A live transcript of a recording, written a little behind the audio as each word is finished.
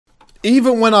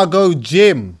Even when I go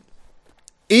gym,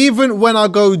 I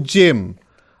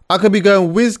could be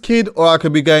going WizKid or I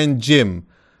could be going gym.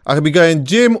 I could be going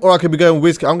gym or I could be going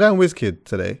WizKid. I'm going WizKid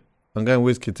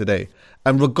today.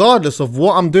 And regardless of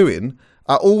what I'm doing,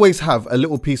 I always have a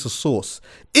little piece of sauce.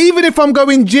 Even if I'm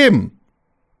going gym,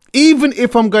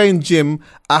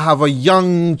 I have a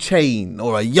young chain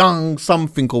or a young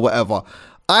something or whatever.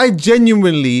 I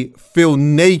genuinely feel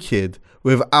naked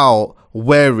without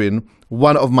wearing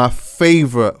one of my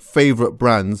favorite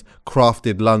brands,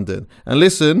 Crafted London. And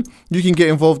listen, you can get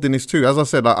involved in this too. As I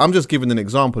said, I'm just giving an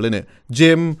example, innit?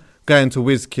 Gym, going to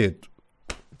WizKid,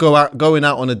 going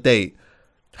out on a date,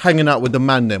 hanging out with the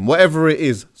man them, whatever it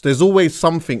is. There's always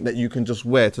something that you can just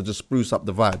wear to just spruce up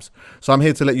the vibes. So I'm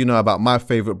here to let you know about my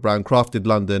favorite brand, Crafted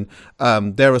London.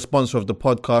 They're a sponsor of the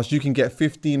podcast. You can get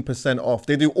 15% off.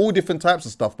 They do all different types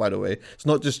of stuff, by the way. It's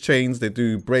not just chains. They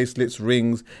do bracelets,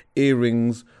 rings,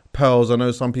 earrings, pearls. I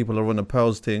know some people are on a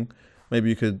pearls thing. Maybe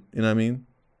you could, you know what I mean,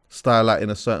 style that in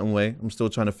a certain way. I'm still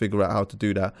trying to figure out how to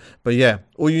do that. But yeah,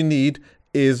 all you need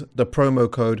is the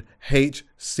promo code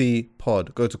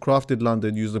HCPod. Go to Crafted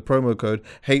London, use the promo code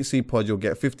HCPod. You'll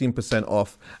get 15%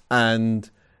 off and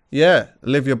yeah,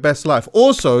 live your best life.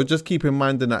 Also, just keep in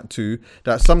mind in that too,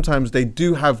 that sometimes they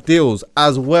do have deals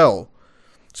as well.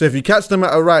 So if you catch them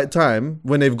at a right time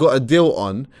when they've got a deal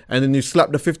on and then you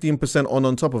slap the 15%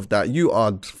 on top of that, you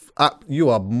are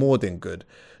more than good.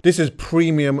 This is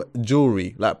premium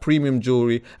jewelry,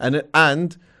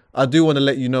 and I do want to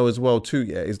let you know as well too,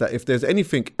 yeah, is that if there's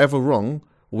anything ever wrong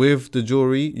with the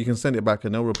jewelry, you can send it back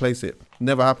and they'll replace it.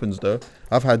 Never happens though.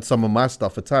 I've had some of my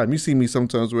stuff for time. You see me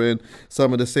sometimes wearing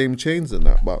some of the same chains and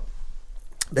that, but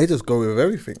they just go with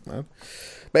everything, man.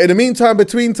 But in the meantime,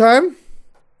 between time,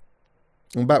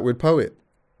 I'm back with Poet.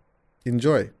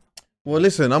 Enjoy. Well,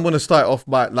 listen, I'm going to start off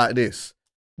by like this.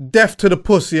 Death to the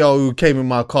pussy who came in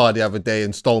my car the other day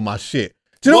and stole my shit.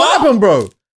 Do you know what happened, bro?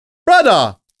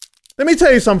 Brother, let me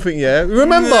tell you something, yeah?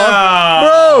 Remember?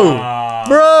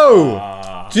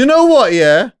 Bro. Do you know what,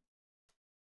 yeah?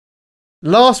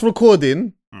 Last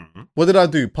recording, what did I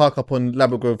do? Park up on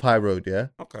Labrador High Road, yeah?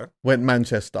 Okay. Went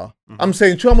Manchester. I'm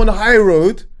saying, I'm on the high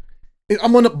road.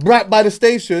 I'm right by the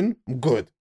station. I'm good.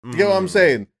 You get what I'm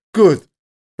saying? Good.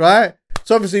 Right?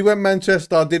 So obviously went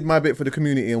Manchester, did my bit for the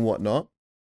community and whatnot.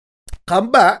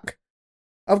 Come back.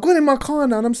 I've got in my car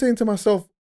now and I'm saying to myself,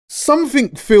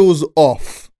 something feels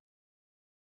off.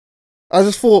 I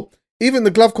just thought, even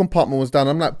the glove compartment was down.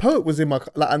 I'm like, Poet was in my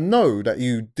car. Like, I know that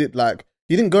you didn't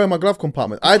go in my glove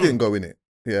compartment. I didn't go in it.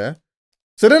 Yeah.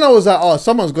 So then I was like, oh,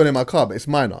 someone's gone in my car, but it's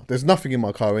minor. There's nothing in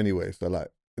my car anyway. So like,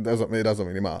 it doesn't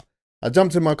really matter. I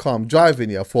jumped in my car. I'm driving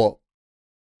here. I thought,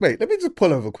 wait, let me just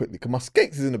pull over quickly because my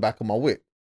skates is in the back of my whip.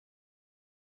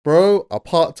 Bro, I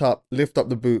parked up, lift up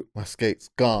the boot, my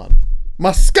skates gone.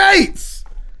 My skates!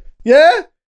 Yeah?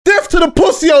 Death to the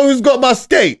pussy who's got my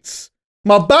skates.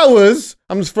 My Bowers,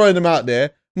 I'm just throwing them out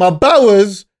there. My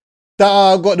Bowers that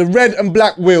are got the red and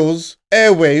black wheels,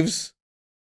 airwaves,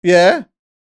 yeah?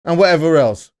 And whatever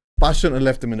else. But I shouldn't have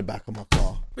left them in the back of my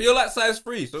car. But you're like size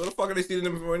 3, so what the fuck are they stealing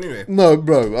them for anyway? No,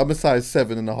 bro, I'm a size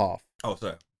 7.5. Oh,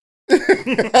 sorry.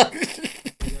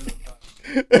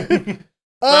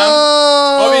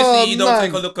 Obviously, you don't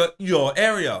take a look at your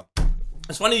area.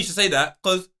 It's funny you should say that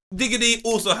because Diggity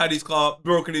also had his car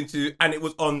broken into and it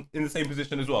was in the same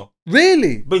position as well.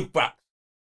 Really? Big back.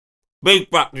 You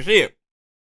see it?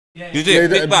 Yeah. You see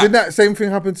it? Big back. Did that same thing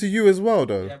happen to you as well,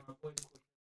 though? Yeah, my boy was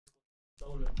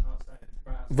stolen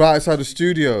right outside the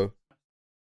studio.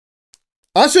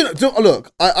 I shouldn't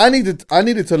look. I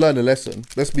needed to learn a lesson.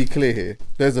 Let's be clear here.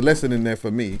 There's a lesson in there for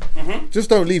me. Just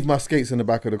don't leave my skates in the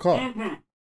back of the car.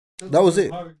 That was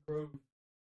it.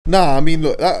 Nah, I mean,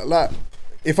 look,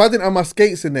 if I didn't have my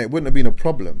skates in there, it wouldn't have been a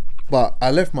problem. But I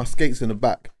left my skates in the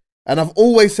back, and I've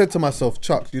always said to myself,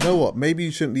 Chuck, you know what? Maybe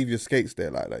you shouldn't leave your skates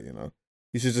there like that. You know,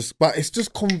 you should just. But it's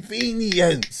just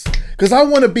convenience because I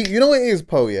want to be. You know what it is,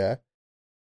 Poe? Yeah,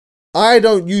 I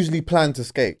don't usually plan to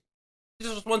skate. It's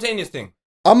just a spontaneous thing.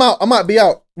 I'm out. I might be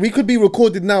out. We could be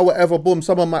recorded now, whatever. Boom.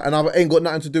 Someone might, and I ain't got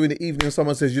nothing to do in the evening.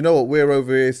 Someone says, you know what? We're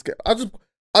over here.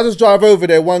 I just drive over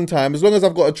there one time. As long as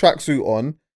I've got a tracksuit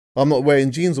on, I'm not wearing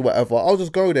jeans or whatever. I'll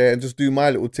just go there and just do my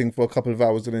little thing for a couple of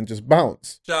hours and then just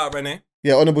bounce. Shout out, Renee.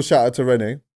 Yeah, honourable shout out to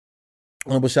Renee.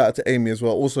 Honourable shout out to Amy as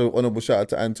well. Also honourable shout out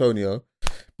to Antonio.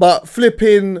 But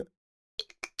flipping,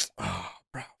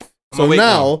 bro. So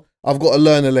now I've got to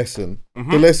learn a lesson.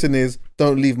 The lesson is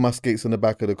don't leave my skates in the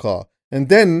back of the car. And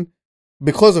then,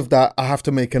 because of that, I have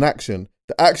to make an action.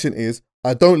 The action is,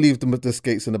 I don't leave the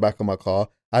skates in the back of my car.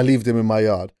 I leave them in my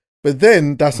yard. But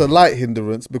then that's a light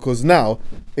hindrance because now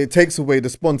it takes away the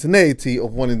spontaneity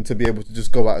of wanting to be able to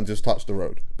just go out and just touch the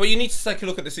road. But you need to take a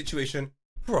look at the situation.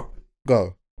 Bro,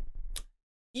 Go.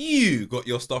 you got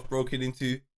your stuff broken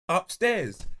into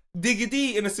upstairs.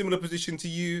 Diggity in a similar position to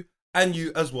you, and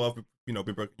you as well have been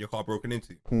your car broken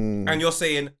into. And you're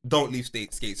saying don't leave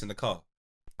skates in the car.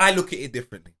 I look at it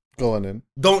differently. Go on then.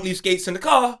 Don't leave skates in the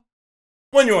car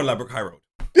when you're on Ladbroke High Road.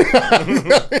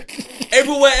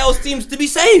 Everywhere else seems to be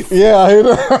safe. Yeah, I hear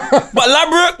that. But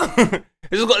Ladbroke,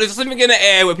 there's something in the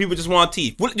air where people just want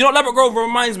teeth. You know what Ladbroke Grove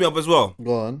reminds me of as well?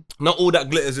 Go on. Not all that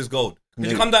glitters is gold.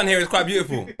 Because you come down here, it's quite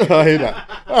beautiful. I hear that.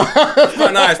 It's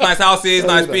quite nice. Nice houses,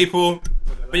 nice people.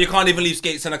 But you can't even leave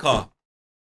skates in a car.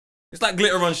 It's like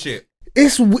glitter on shit.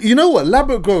 You know what?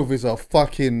 Ladbroke Grove is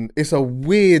it's a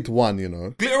weird one, you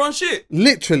know. Glitter on shit.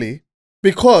 Literally.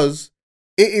 Because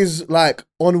it is like,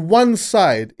 on one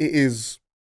side, it is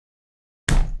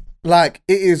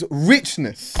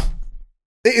richness.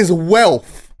 It is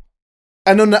wealth.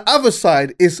 And on the other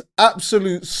side, it's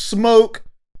absolute smoke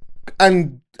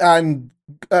and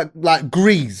like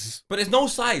grease. But there's no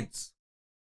sides.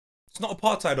 It's not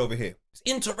apartheid over here. It's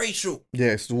interracial. Yeah,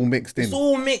 it's all mixed in. It's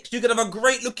all mixed. You could have a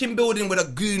great looking building with a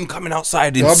goon coming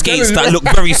outside in skates that look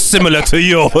very similar to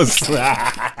yours.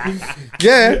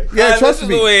 Yeah, trust me. This is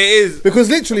the way it is. Because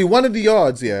literally one of the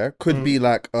yards, could be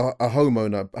like a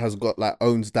homeowner has got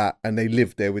owns that and they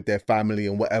live there with their family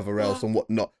and whatever else and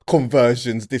whatnot.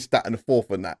 Conversions, this, that and the fourth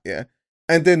and that, yeah.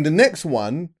 And then the next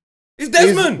one is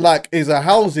Desmond. Is a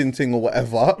housing thing or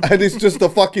whatever and it's just a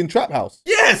fucking trap house.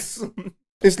 Yes.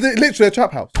 It's literally a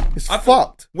trap house. It's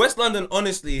fucked. West London,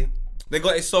 honestly, they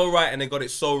got it so right and they got it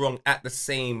so wrong at the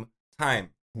same time.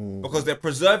 Because they're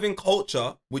preserving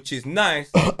culture, which is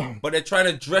nice, but they're trying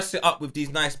to dress it up with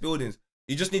these nice buildings.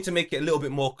 You just need to make it a little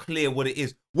bit more clear what it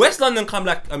is. West London come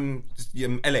like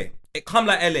LA. It come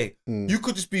like LA. You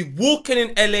could just be walking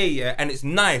in LA, yeah, and it's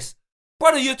nice.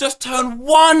 Brother, you just turn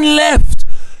one left.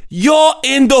 You're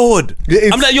in the hood.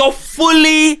 I'm like, you're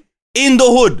fully in the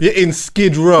hood. You're in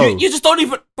Skid Row. You just don't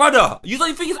even, brother, you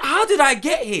don't even think, how did I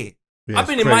get here? Yeah, I've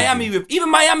been in Miami with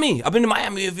Miami. I've been in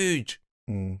Miami with Uge.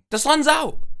 The sun's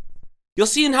out. You're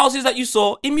seeing houses that you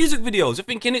saw in music videos. You're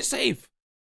thinking it's safe.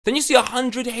 Then you see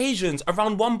 100 Haitians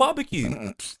around one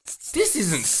barbecue. This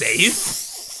isn't safe.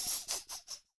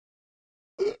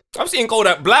 I'm seeing called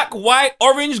that black, white,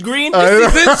 orange, green.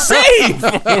 This isn't safe.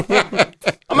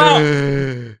 I'm out.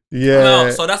 Yeah. I'm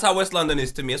out. So that's how West London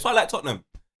is to me. That's why I like Tottenham.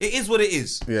 It is what it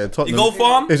is. Yeah, Tottenham. You go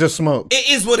farm. It's just smoke.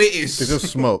 It is what it is. It's just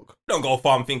smoke. Don't go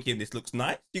farm thinking this looks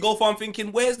nice. You go farm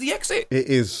thinking, where's the exit? It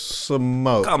is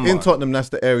smoke. Come in on. Tottenham, that's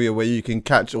the area where you can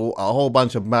catch a whole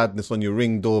bunch of madness on your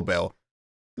Ring doorbell.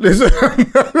 Listen.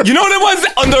 You know the ones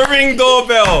on the Ring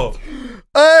doorbell?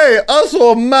 Hey, I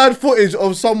saw mad footage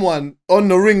of someone on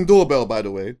the Ring doorbell, by the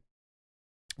way,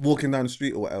 walking down the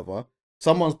street or whatever.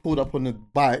 Someone's pulled up on the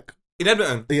bike. In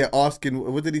Edmonton? Yeah, asking,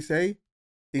 what did he say?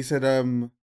 He said,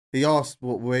 he asked,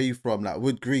 where are you from? Like,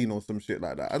 Wood Green or some shit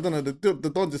like that. I don't know.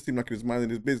 The Don just seemed like he was minding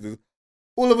his business.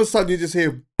 All of a sudden, you just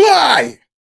hear, bye!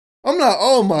 I'm like,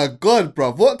 oh my God,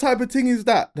 bruv. What type of thing is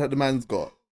that the man's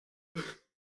got?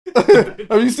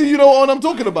 Have you seen, you know what I'm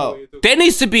talking about? There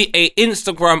needs to be a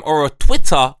Instagram or a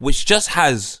Twitter which just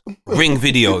has Ring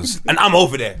videos. And I'm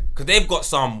over there. Because they've got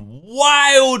some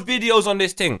wild videos on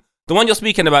this thing. The one you're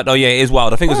speaking about, though, yeah, it is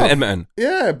wild. I think it was in Edmonton.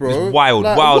 Yeah, bro. It's wild,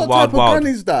 like, wild. What type of gun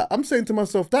is that? I'm saying to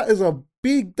myself, that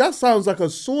sounds like a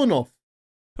sawn-off.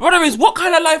 Brother, what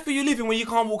kind of life are you living when you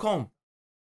can't walk home?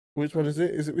 Which one is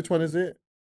it? Which one is it?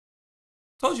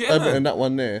 Told you, Edmonton. That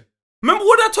one there. Remember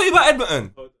what did I tell you about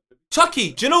Edmonton?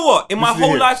 Chucky, do you know what? In my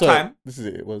whole lifetime... Sorry, this is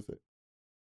it. What is it?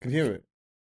 Can you hear it?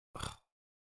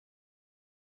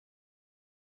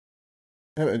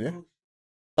 Edmonton, yeah?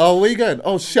 Oh, where you going?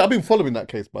 Oh, shit, I've been following that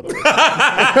case, by the way.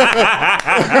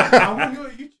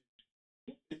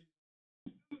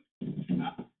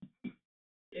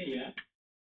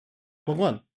 What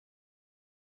one?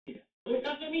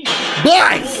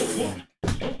 Bye!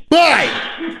 Bye!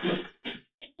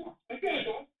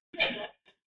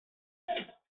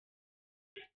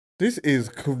 This is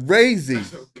crazy.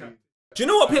 Do you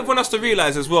know what people want us to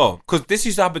realise as well? Because this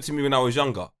used to happen to me when I was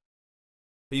younger.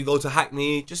 You go to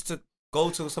Hackney just to go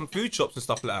to some food shops and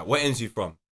stuff like that. Where ends you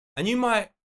from? And you might,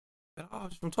 I'm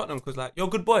from Tottenham because like, you're a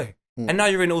good boy. And now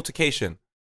you're in altercation.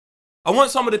 I want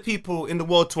some of the people in the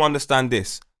world to understand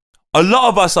this. A lot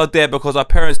of us are there because our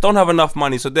parents don't have enough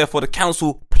money, so therefore the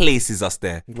council places us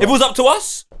there. Right. If it was up to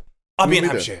us, I'd be in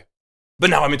Hampshire.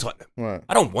 But now I'm in Tottenham. Right.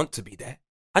 I don't want to be there.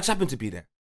 I just happen to be there.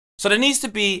 So there needs to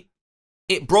be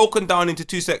it broken down into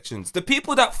two sections. The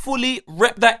people that fully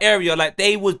rep that area, like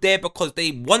they was there because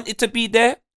they wanted to be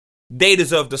there, they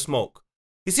deserve the smoke.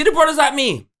 You see the brothers like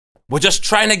me, we're just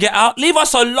trying to get out. Leave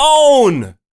us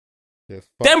alone. Yes,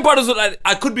 Them brothers look like,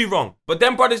 I could be wrong, but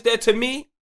them brothers there to me,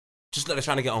 just like they're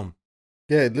trying to get home.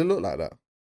 Yeah, they look like that.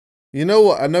 You know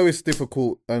what? I know it's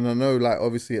difficult, and I know, like,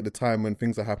 obviously at the time when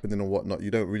things are happening and whatnot,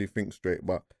 you don't really think straight.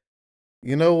 But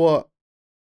you know what?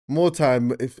 More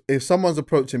time, if someone's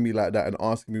approaching me like that and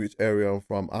asking me which area I'm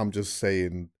from, I'm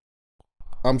saying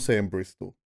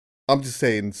Bristol. I'm just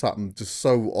saying something just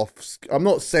so off. I'm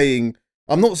not saying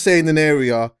an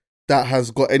area that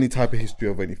has got any type of history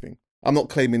of anything. I'm not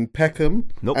claiming Peckham.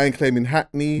 Nope. I ain't claiming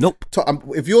Hackney. Nope.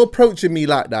 If you're approaching me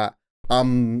like that,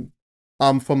 I'm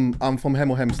from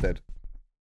Hemel Hempstead.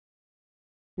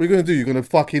 What are you gonna do? You're gonna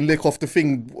fucking lick off the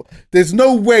thing? There's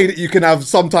no way that you can have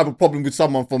some type of problem with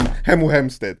someone from Hemel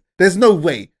Hempstead. There's no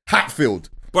way. Hatfield.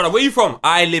 Brother, where you from?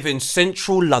 I live in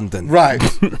central London. Right.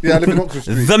 Yeah, I live in Oxford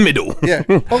Street. The middle. Yeah,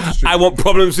 Oxford Street. I want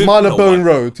problems with Marylebone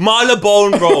Road.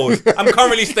 Marylebone Road. I'm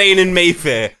currently staying in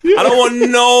Mayfair. I don't want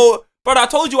no... Brother, I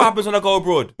told you what happens when I go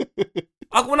abroad.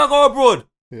 When I go abroad,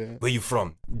 where you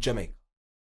from? Jamaica.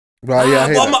 Right, yeah,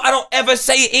 I don't ever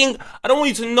say I don't want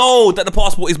you to know that the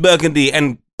passport is burgundy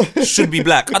and should be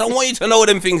black. I don't want you to know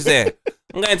them things there.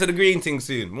 I'm going to the green thing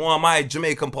soon. More on my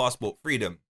Jamaican passport.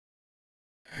 Freedom.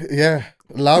 Yeah,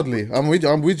 loudly. I'm with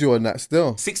you on that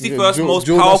still. 61st most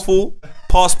powerful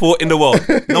passport in the world.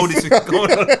 No, this is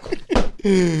going on.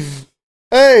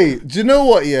 Hey, do you know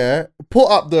what, yeah?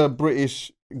 Put up the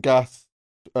British gas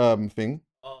thing.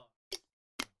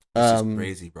 This is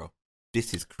crazy, bro.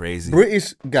 This is crazy.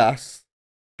 British Gas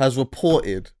has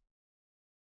reported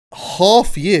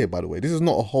half year, by the way. This is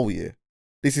not a whole year.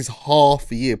 This is half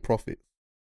year profit.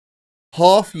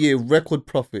 Half year record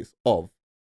profits of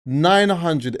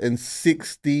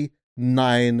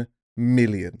 969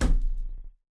 million.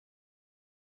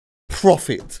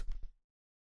 Profit.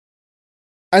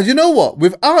 And you know what?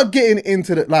 Without getting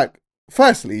into the, like,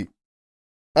 firstly,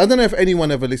 I don't know if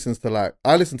anyone ever listens to, like,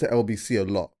 I listen to LBC a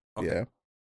lot. Okay. Yeah.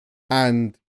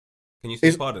 And can you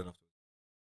say pardon?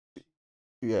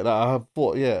 Yeah, I have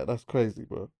thought. Yeah, that's crazy,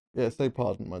 bro. Yeah, say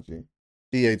pardon, my G.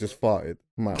 EA just farted,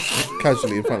 man,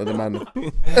 casually in front of the man.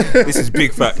 This is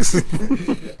big facts.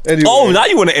 Anyway. Oh, now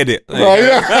you want to edit? Right,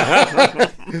 yeah.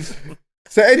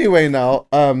 So anyway, now,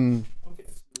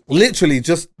 literally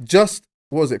just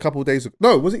what was it? A couple of days ago?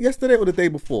 No, was it yesterday or the day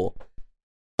before?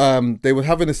 They were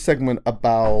having a segment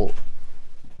about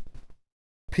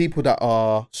people that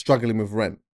are struggling with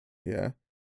rent. Yeah.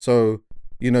 So,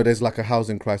 you know, there's like a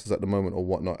housing crisis at the moment or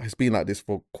whatnot. It's been like this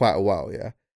for quite a while,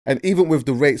 yeah. And even with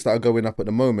the rates that are going up at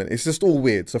the moment, it's just all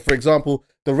weird. So, for example,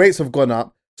 the rates have gone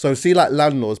up. So, see, like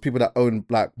landlords, people that own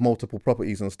like multiple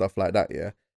properties and stuff like that,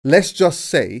 yeah. Let's just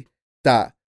say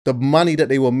that the money that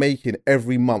they were making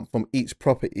every month from each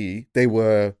property, they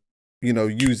were, you know,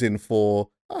 using for,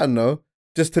 I don't know,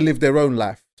 just to live their own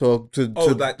life. Like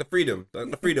the freedom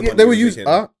money they were using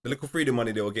the little freedom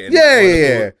money they were getting.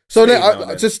 Yeah. So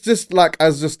just like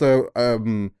as just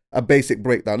a basic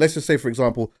breakdown. Let's just say, for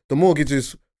example, the mortgage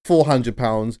is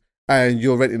 £400 and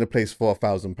you're renting a place for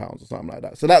 £1,000 or something like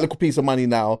that. So that little piece of money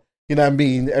now, you know what I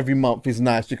mean, every month is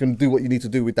nice. You can do what you need to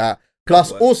do with that.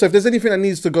 Plus, also, if there's anything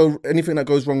that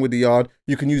goes wrong with the yard,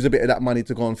 you can use a bit of that money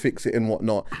to go and fix it and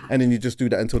whatnot. And then you just do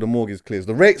that until the mortgage clears.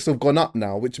 The rates have gone up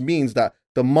now, which means that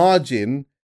the margin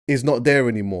is not there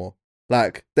anymore.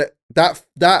 Like that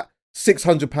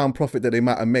 £600 profit that they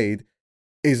might have made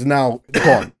is now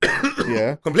gone.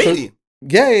 Yeah, completely. So,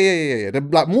 yeah.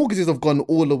 Like mortgages have gone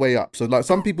all the way up. So like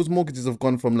some people's mortgages have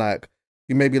gone from like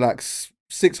maybe like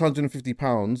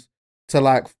 £650 to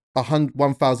like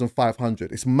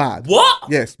 1,500. It's mad. What?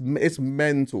 Yes, it's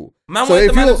mental. Man, so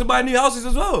wanted to buy new houses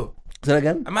as well. Say that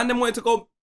again. A man then wanted to go.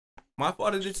 My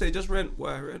father did say just rent.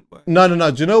 Why?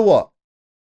 No. Do you know what?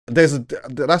 That's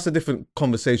a different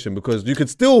conversation because you could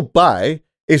still buy.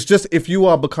 It's just if you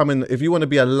want to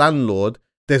be a landlord,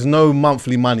 there's no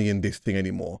monthly money in this thing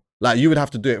anymore. Like you would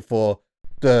have to do it for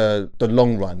the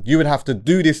long run. You would have to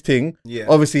do this thing. Yeah.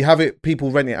 Obviously, have it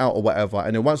people rent it out or whatever,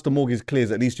 and then once the mortgage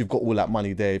clears, at least you've got all that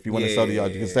money there. If you want to sell the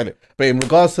yard, you can sell it. But in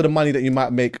regards to the money that you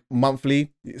might make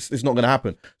monthly, it's not going to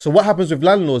happen. So what happens with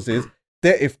landlords is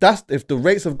that if the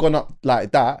rates have gone up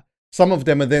like that, some of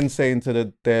them are then saying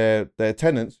to their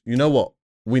tenants, you know what,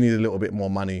 we need a little bit more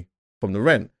money from the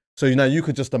rent. So, you know, you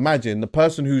could just imagine the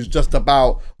person who's just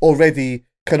about already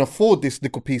can afford this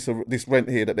little piece of this rent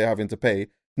here that they're having to pay.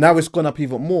 Now it's gone up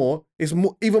even more. It's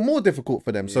even more difficult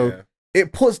for them. Yeah. So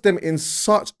it puts them in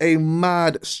such a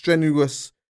mad,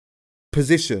 strenuous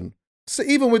position. So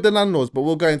even with the landlords, but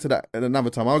we'll go into that at another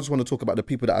time. I just want to talk about the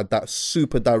people that are that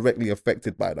super directly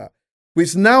affected by that.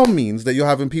 Which now means that you're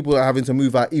having people that are having to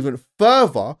move out even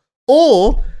further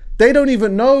or they don't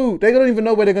even know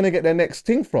where they're gonna get their next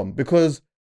thing from, because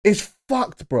it's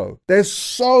fucked, bro. There's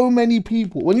so many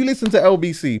people. When you listen to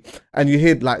LBC and you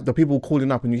hear like the people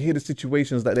calling up and you hear the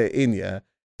situations that they're in, yeah,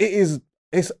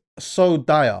 it's so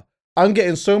dire. I'm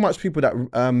getting so much people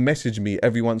that message me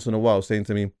every once in a while saying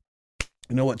to me,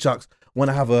 you know what, Chucks, want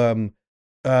to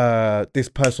have this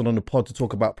person on the pod to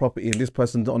talk about property and this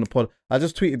person on the pod. I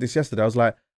just tweeted this yesterday. I was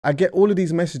like, I get all of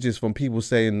these messages from people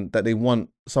saying that they want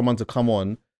someone to come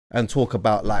on and talk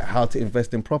about like how to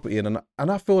invest in property. And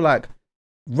I feel like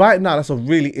right now that's a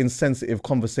really insensitive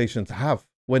conversation to have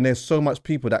when there's so much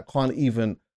people that can't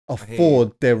even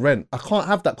afford their rent. I can't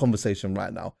have that conversation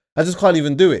right now. I just can't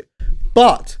even do it.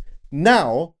 But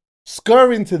now,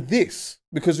 scurry into this,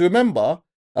 because remember,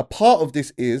 a part of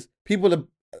this is people are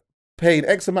paying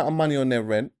X amount of money on their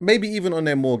rent, maybe even on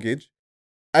their mortgage,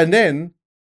 and then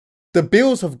the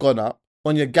bills have gone up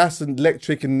on your gas and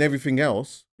electric and everything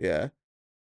else, yeah.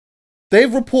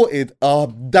 They've reported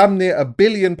a damn near £1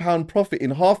 billion profit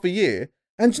in half a year,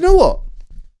 and you know what?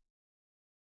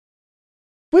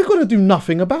 We're going to do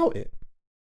nothing about it.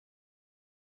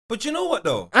 But you know what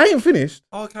though? I ain't finished.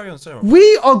 Oh, carry on, sorry.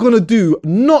 We are going to do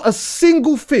not a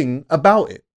single thing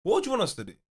about it. What do you want us to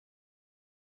do?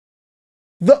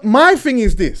 My thing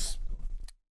is this.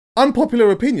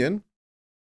 Unpopular opinion.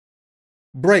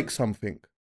 Break something.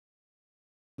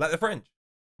 Like the French?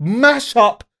 Mash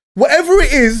up. Whatever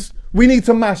it is, we need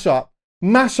to mash up.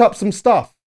 Mash up some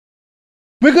stuff.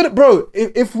 We're going to, bro,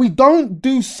 if we don't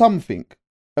do something,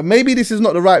 and maybe this is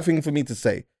not the right thing for me to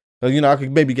say, you know, I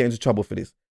could maybe get into trouble for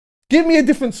this. Give me a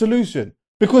different solution.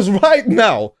 Because right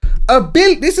now,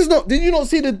 this is not, did you not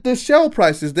see the Shell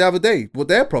prices the other day? What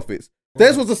their profits?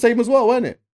 Theirs was the same as well, wasn't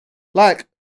it? Like,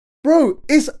 bro,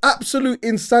 it's absolute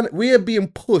insanity. We are being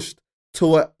pushed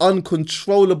to an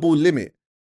uncontrollable limit.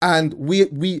 And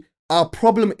our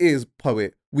problem is,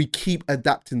 Poet, we keep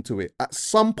adapting to it. At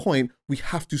some point, we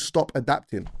have to stop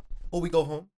adapting. Or we go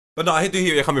home. But no, I do hear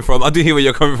where you're coming from. I do hear where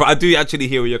you're coming from. I do actually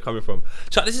hear where you're coming from.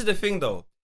 Chuck, this is the thing though.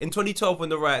 In 2012, when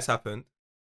the riots happened,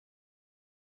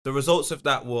 the results of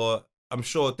that were, I'm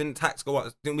sure, didn't tax go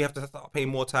up? Didn't we have to start paying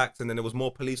more tax? And then there was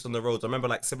more police on the roads. I remember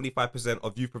like 75%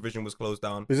 of youth provision was closed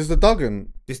down. Is this the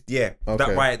Duggan? Okay.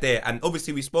 That riot there. And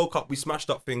obviously we spoke up, we smashed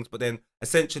up things, but then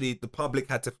essentially the public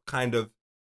had to kind of,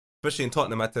 especially in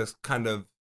Tottenham, had to kind of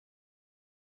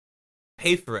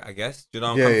pay for it, I guess. Do you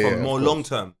know what I'm coming from? More long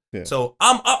term. Yeah. So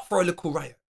I'm up for a little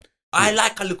riot. I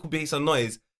like a little bit of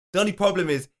noise. The only problem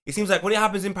is, it seems like when it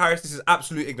happens in Paris, this is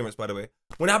absolute ignorance, by the way.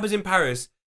 When it happens in Paris,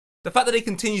 the fact that they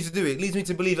continue to do it leads me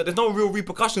to believe that there's no real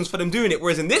repercussions for them doing it.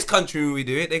 Whereas in this country, when we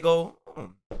do it, they go,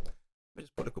 we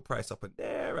just put a price up in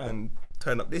there and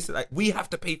turn up this. Like, we have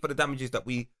to pay for the damages that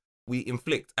we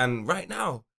inflict. And right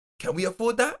now, can we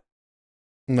afford that?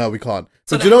 No, we can't.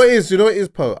 So do you know what it is? Do you know what it is,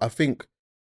 Poe? I think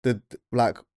that,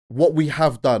 like, what we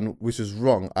have done, which is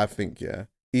wrong, I think, yeah,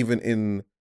 even in,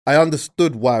 I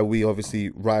understood why we obviously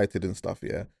rioted and stuff,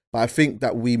 yeah, but I think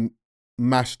that we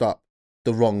mashed up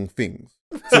the wrong things.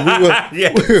 So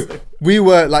we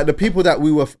were like, the people that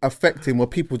we were affecting were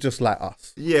people just like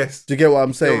us. Yes. Do you get what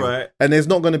I'm saying? You're right. And there's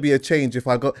not going to be a change if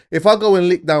I go and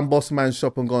lick down Boss Man's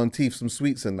shop and go and teeth some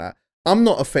sweets and that. I'm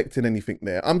not affecting anything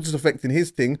there. I'm just affecting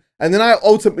his thing. And then I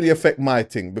ultimately affect my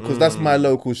thing because that's my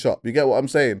local shop. You get what I'm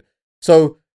saying?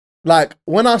 So, like,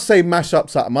 when I say mash up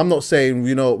something, I'm not saying,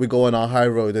 you know, we go on our high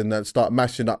road and then start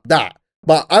mashing up that.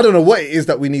 But I don't know what it is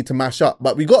that we need to mash up.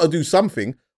 But we got to do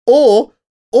something. Or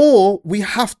we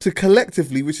have to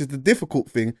collectively, which is the difficult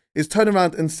thing, is turn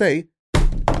around and say,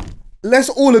 let's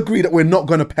all agree that we're not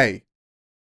going to pay.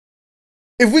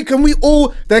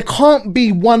 There can't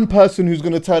be one person who's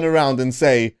going to turn around and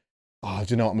say, oh,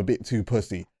 do you know what, I'm a bit too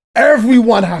pussy.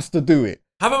 Everyone has to do it.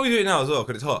 How about we do it now as well,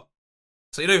 because it's hot.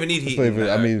 So you don't even need heating.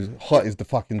 I mean, hot is the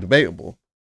fucking debatable.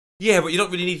 Yeah, but you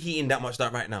don't really need heating that much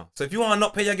right now. So if you want to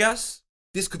not pay your gas,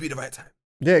 this could be the right time.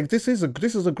 Yeah, this is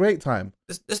a great time.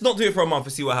 Let's not do it for a month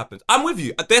and see what happens. I'm with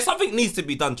you. There's something needs to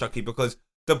be done, Chucky, because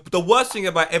the worst thing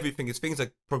about everything is things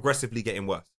are progressively getting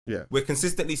worse. Yeah. We're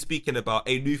consistently speaking about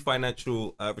a new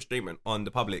financial restraint on the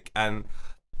public. And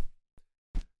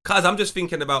cause I'm just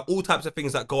thinking about all types of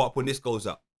things that go up when this goes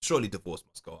up. Surely divorce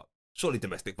must go up. Surely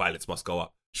domestic violence must go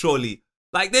up. Surely,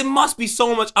 like, there must be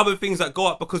so much other things that go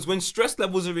up, because when stress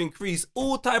levels are increased,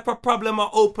 all type of problem are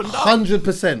opened up.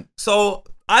 100%. So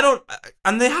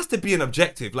and there has to be an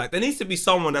objective. Like, there needs to be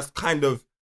someone that's kind of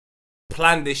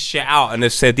planned this shit out and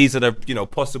has said these are the, you know,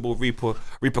 possible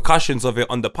repercussions of it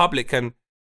on the public. And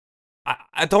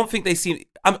I don't think they seem.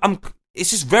 It's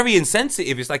just very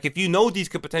insensitive. It's like, if you know these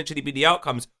could potentially be the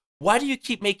outcomes, why do you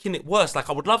keep making it worse? Like,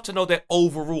 I would love to know their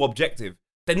overall objective.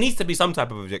 there needs to be some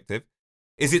type of objective.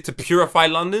 Is it to purify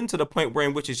London to the point where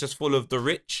in which it's just full of the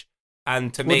rich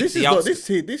and to make this the is not, outskirts?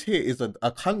 this here is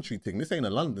a country thing. This ain't a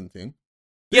London thing.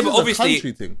 Yeah, This but is obviously, a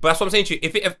country thing. but that's what I'm saying to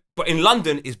you. But in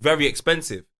London, it's very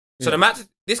expensive. So Yeah. the matter,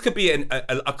 this could be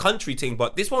a country thing,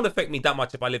 but this won't affect me that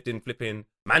much if I lived in flipping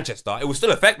Manchester. It will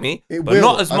still affect me, It but will.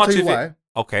 not as I'll much tell as you why. it.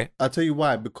 Okay. I'll tell you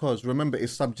why. Because remember,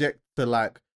 it's subject to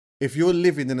like, if you're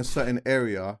living in a certain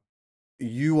area,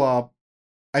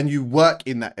 and you work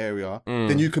in that area,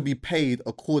 then you could be paid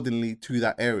accordingly to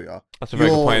that area. That's a very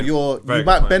good point. You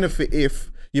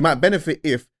might benefit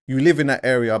if you live in that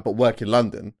area but work in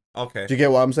London. Okay. Do you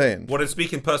get what I'm saying? Well, then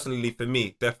speaking personally for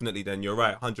me, definitely. Then you're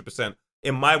right, 100%.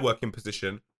 In my working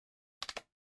position,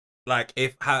 like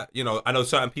I know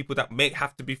certain people that may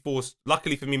have to be forced.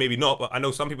 Luckily for me, maybe not, but I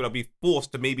know some people that be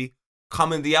forced to maybe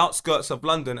come in the outskirts of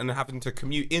London and having to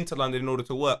commute into London in order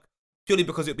to work, purely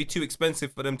because it'd be too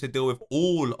expensive for them to deal with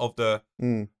all of the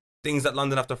things that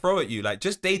London have to throw at you. Like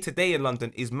just day to day in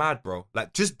London is mad, bro.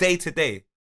 Like just day to day.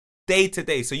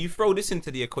 So you throw this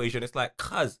into the equation, it's like,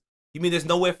 cuz, you mean there's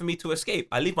nowhere for me to escape?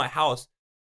 I leave my house.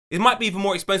 It might be even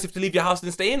more expensive to leave your house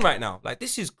than stay in right now. Like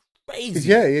this is crazy.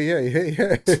 Yeah.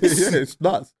 Yeah, it's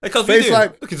nuts. Because But it's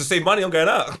like, look, to save money, I'm going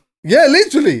out. yeah,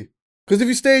 literally. Because if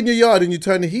you stay in your yard and you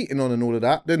turn the heating on and all of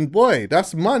that, then boy,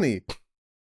 that's money.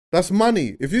 That's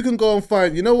money. If you can go and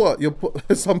find, you know what,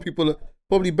 some people are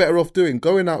probably better off doing,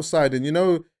 going outside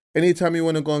and anytime you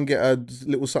want to go and get a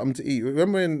little something to eat.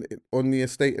 Remember on the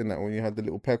estate and that when you had the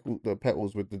little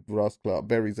petals with the rascal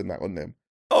berries and that on them.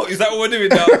 Oh, is that what we're doing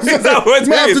now? Is that what we're You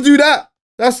might have to doing? do that.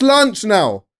 That's lunch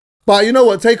now. But you know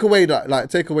what? Take away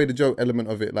the joke element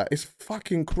of it. Like it's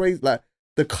fucking crazy. Like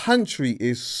the country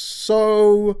is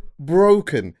so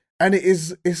broken, and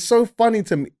it's so funny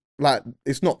to me. Like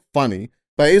it's not funny,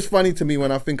 but it is funny to me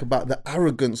when I think about the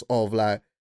arrogance of like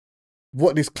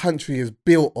what this country is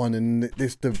built on, and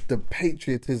the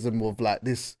patriotism of like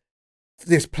this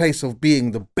place of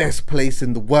being the best place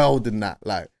in the world and that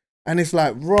like. And it's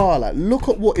like raw. Like look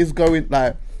at what is going.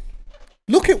 Like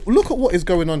look at what is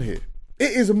going on here.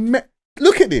 It is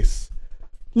look at this.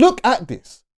 Look at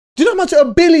this. Do you know how much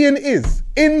 $1 billion is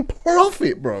in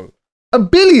profit, bro? $1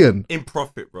 billion In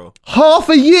profit, bro. half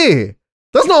a year.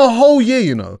 That's not a whole year,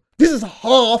 you know. This is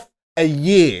half a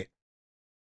year.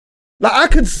 Like I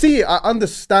could see it. I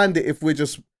understand it if we're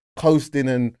just coasting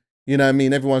and you know what I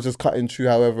mean. Everyone's just cutting through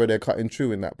however they're cutting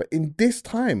through in that. But in this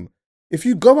time, if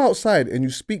you go outside and you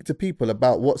speak to people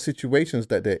about what situations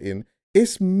that they're in,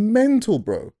 it's mental,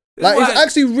 bro. Like it's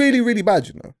actually really, really bad,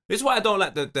 you know. This is why I don't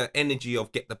like the energy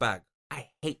of get the bag. I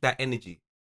hate that energy.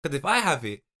 Because if I have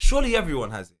it, surely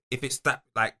everyone has it. If it's that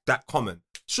common.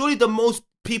 Surely the most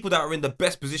people that are in the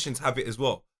best positions have it as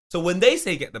well. So when they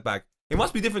say get the bag, it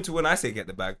must be different to when I say get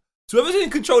the bag. So whoever's in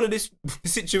control of this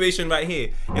situation right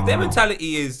here, if their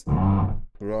mentality is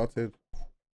Rotted.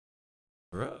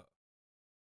 bro,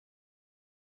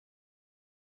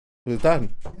 It's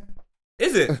done.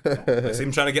 is it? It's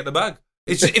him trying to get the bag.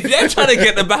 It's just, if they're trying to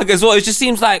get the bag as well, it just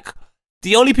seems like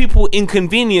the only people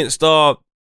inconvenienced are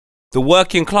the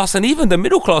working class and even the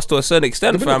middle class to a certain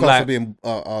extent. The middle Fam, class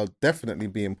like, are definitely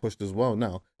being pushed as well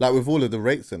now. Like with all of the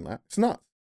rates and that, it's nuts.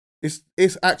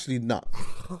 It's actually nuts.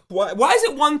 why is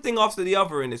it one thing after the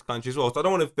other in this country as well? So I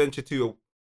don't want to venture too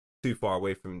far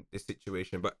away from this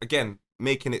situation, but again,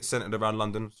 making it centered around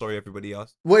London. Sorry, everybody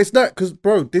else. Well, it's not because,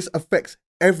 bro, this affects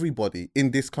everybody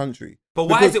in this country. But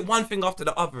why is it one thing after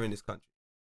the other in this country?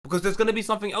 Because there's going to be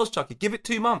something else, Chucky. Give it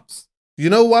 2 months.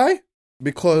 You know why?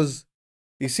 Because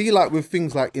you see, like with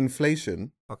things like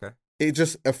inflation, Okay. it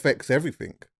just affects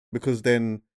everything. Because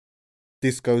then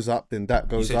this goes up, then that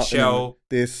goes said up. Shell, and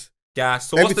this gas.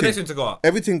 So what's the everything. next thing to go up?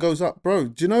 Everything goes up, bro.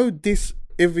 Do you know this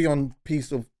Evian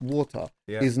piece of water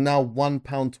is now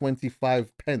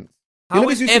 £1.25? How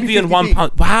is Evian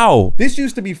 £1? Wow. This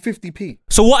used to be 50p.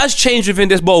 So what has changed within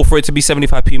this bowl for it to be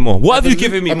 75p more? What have you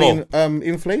given me more?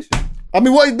 Inflation. I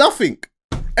mean, what is nothing?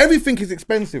 Everything is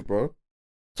expensive, bro.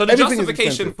 So the everything is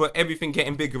justification expensive. for everything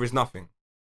getting bigger is nothing.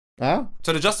 Huh?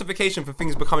 So the justification for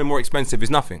things becoming more expensive is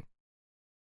nothing.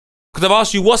 Because I've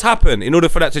asked you what's happened in order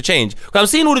for that to change. Because I'm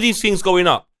seeing all of these things going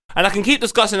up. And I can keep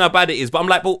discussing how bad it is, but I'm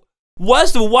like, but why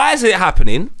is it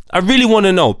happening? I really want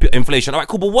to know inflation. All right,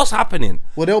 cool, but what's happening?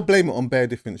 Well, they'll blame it on bare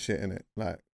different shit, innit?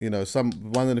 Like, you know,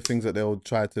 one of the things that they'll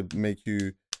try to make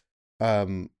you,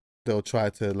 they'll try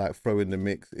to like throw in the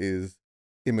mix is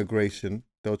immigration.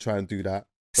 They'll try and do that.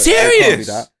 But it can't be Serious?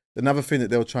 that. Another thing that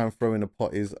they'll try and throw in the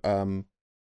pot is,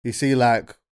 you see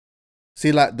like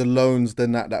the loans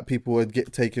then that people would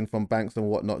get taken from banks and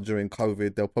whatnot during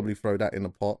COVID. They'll probably throw that in the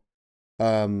pot.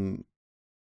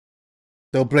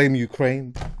 They'll blame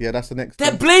Ukraine. Yeah, that's the next They're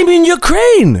thing. blaming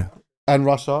Ukraine. And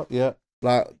Russia, yeah.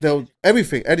 Like, they'll,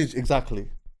 everything, exactly.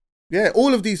 Yeah,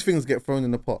 all of these things get thrown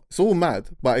in the pot. It's all mad,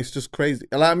 but it's just crazy.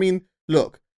 Like, I mean,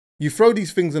 look, you throw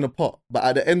these things in a pot, but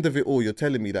at the end of it all, you're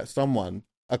telling me that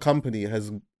a company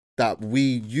that we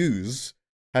use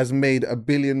has made £1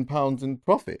 billion in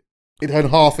profit in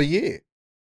half a year.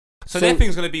 So their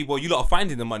thing's going to be, well, you lot are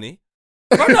finding the money.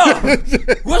 Brother,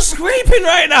 we're scraping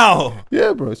right now.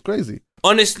 Yeah, bro, it's crazy.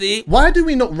 Honestly. Why do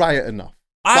we not riot enough?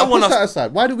 I want to push that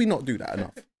aside. Why do we not do that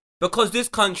enough? Because this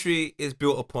country is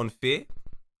built upon fear.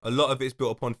 A lot of it is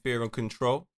built upon fear and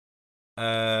control.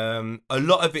 A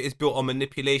lot of it is built on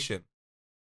manipulation.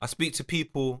 I speak to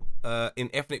people in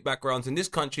ethnic backgrounds in this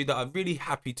country that are really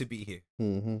happy to be here.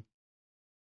 Mm-hmm.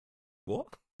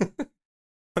 What?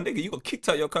 Nigga, you got kicked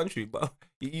out of your country, but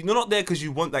you're not there because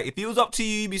you want. Like, if it was up to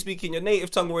you, you'd be speaking your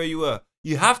native tongue where you were.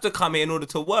 You have to come here in order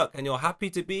to work, and you're happy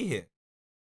to be here.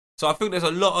 So I think there's a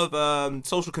lot of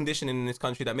social conditioning in this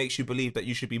country that makes you believe that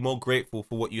you should be more grateful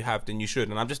for what you have than you should.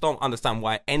 And I just don't understand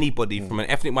why anybody from an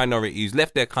ethnic minority who's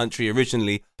left their country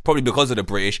originally, probably because of the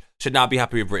British, should now be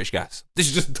happy with British gas.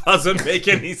 This just doesn't make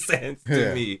any sense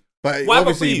to me. But why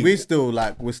obviously, we're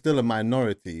still a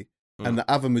minority, and the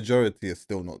other majority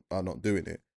are not doing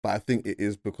it. But I think it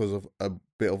is because of a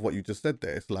bit of what you just said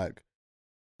there. It's like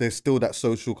there's still that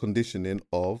social conditioning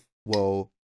of,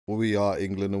 well, we are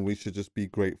England and we should just be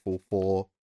grateful for,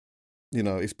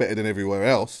 it's better than everywhere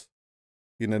else.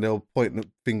 They'll point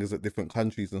fingers at different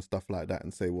countries and stuff like that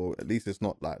and say, well, at least it's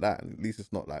not like that, and at least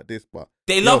it's not like this. But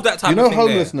they love that type of thing.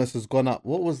 Homelessness has gone up.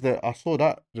 What was there? I saw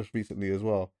that just recently as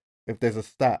well. If there's a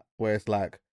stat where it's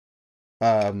like,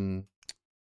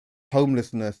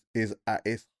 homelessness is at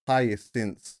its highest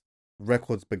since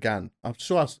records began. I'm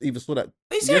sure I even saw that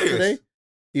yesterday.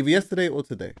 Either yesterday or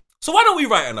today. So why don't we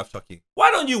riot enough, Chucky?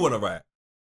 Why don't you want to riot?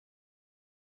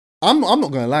 I'm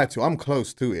not going to lie to you. I'm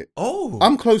close to it. Oh.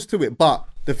 I'm close to it. But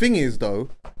the thing is, though,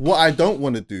 what I don't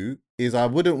want to do is I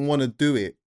wouldn't want to do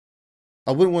it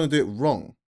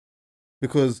wrong.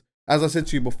 Because, as I said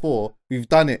to you before, we've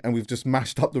done it and we've just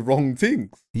mashed up the wrong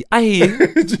things. I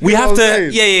hear you. We have to...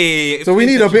 Yeah. So we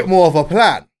need a bit more of a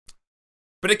plan.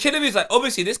 But the killer is like,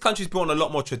 obviously, this country's built on a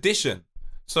lot more tradition.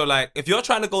 So, like, if you're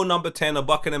trying to go number 10 or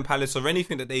Buckingham Palace or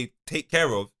anything that they take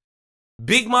care of,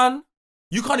 big man,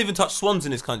 you can't even touch swans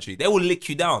in this country. They will lick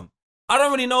you down. I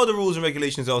don't really know the rules and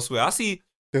regulations elsewhere.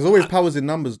 There's always powers in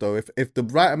numbers, though. If the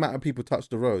right amount of people touch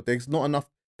the road, there's not enough.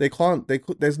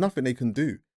 There's nothing they can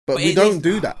do. But we don't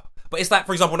do that. But it's like,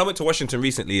 for example, when I went to Washington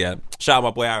recently, shout out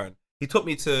my boy Aaron. He took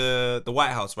me to the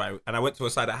White House, right? And I went to a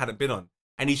side I hadn't been on.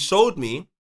 And he showed me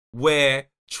where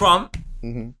Trump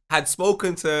had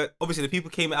spoken to, obviously the people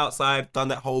came outside, done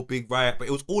that whole big riot, but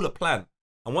it was all a plan.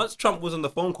 And once Trump was on the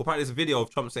phone call, apparently there's a video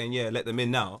of Trump saying, yeah, let them in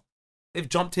now. They've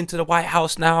jumped into the White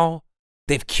House now.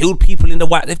 They've killed people in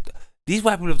the these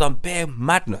white people have done bare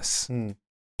madness.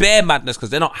 Bare madness because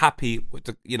they're not happy with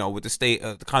the state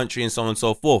of the country and so on and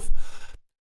so forth.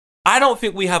 I don't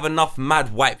think we have enough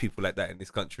mad white people like that in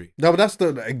this country. No, but that's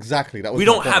exactly that. We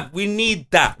don't have. We need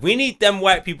that. We need them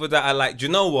white people that are like, do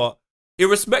you know what?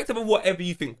 Irrespective of whatever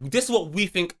you think, this is what we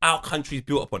think our country is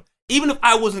built upon. Even if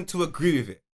I wasn't to agree with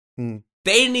it,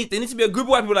 they need to be a group of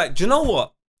white people like, do you know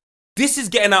what? This is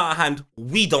getting out of hand.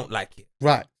 We don't like it.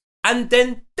 Right. And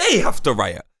then they have to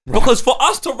riot. Right. Because for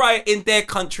us to riot in their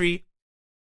country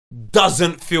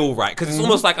doesn't feel right. Because it's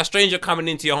almost like a stranger coming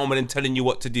into your home and then telling you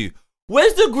what to do.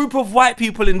 Where's the group of white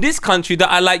people in this country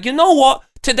that are like, you know what?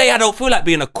 Today I don't feel like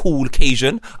being a cool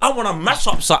Cajun. I want to mash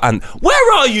up something.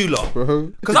 Where are you lot?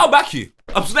 Because I'll back you.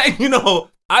 I'm saying,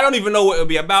 I don't even know what it'll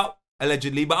be about,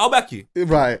 allegedly, but I'll back you.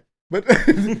 Right. But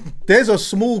there's a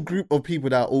small group of people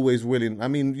that are always willing. I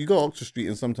mean, you go to Oxford Street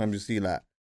and sometimes you see like a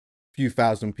few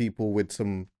thousand people with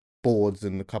some boards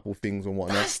and a couple things and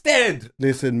whatnot. That's dead.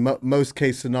 Listen, most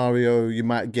case scenario, you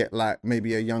might get like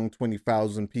maybe a young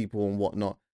 20,000 people and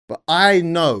whatnot. But I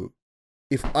know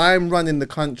if I'm running the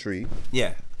country,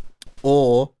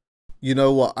 or you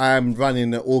know what, I'm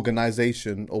running an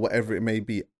organization or whatever it may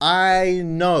be, I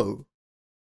know,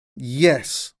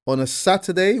 yes, on a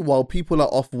Saturday while people are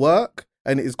off work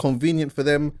and it is convenient for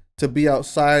them to be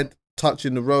outside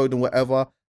touching the road and whatever,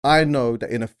 I know that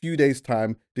in a few days'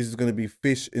 time, this is going to be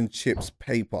fish and chips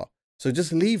paper. So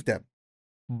just leave them.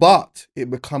 But it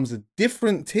becomes a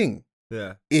different thing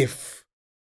if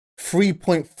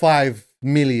 3.5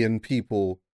 million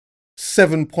people,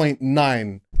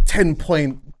 7.9,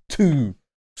 10.2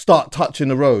 start touching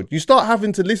the road. You start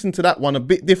having to listen to that one a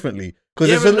bit differently.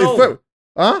 Because it's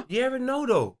huh? You ever know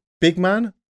though? Big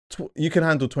man, you can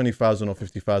handle 20,000 or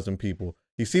 50,000 people.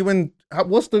 You see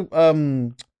what's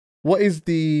the What is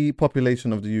the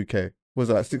population of the UK? Was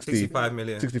it like 65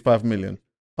 million. 65 million.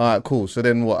 All right, cool. So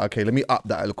then what? Okay, let me up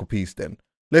that a little piece then.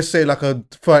 Let's say like a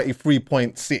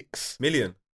 33.6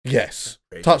 million. Yes.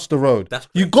 Crazy. Touch the road. That's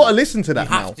you crazy. got to listen to that You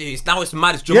now. have to. Now it's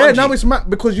mad. It's Jumanji. Yeah, now it's mad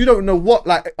because you don't know what,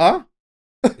 like,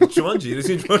 It's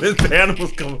Jumanji. The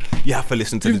animals come. You have to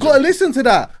listen to You've got to listen to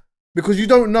that because you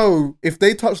don't know if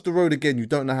they touch the road again, you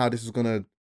don't know how this is going to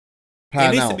pan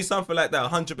out. It needs to be something like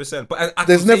that, 100%. But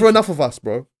there's never enough of us,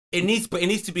 bro. It needs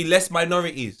to be less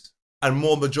minorities and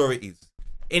more majorities.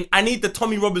 I need the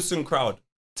Tommy Robinson crowd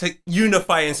to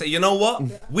unify and say, you know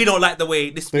what? We don't like the way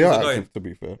this things are going. Active, to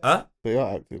be fair. Huh? They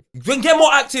are active. Then get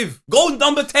more active. Go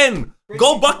number 10.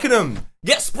 Go Buckingham.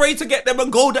 Get Spray to get them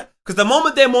and go there. Because the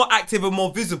moment they're more active and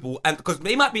more visible, and because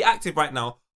they might be active right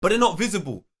now, but they're not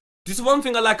visible. This is one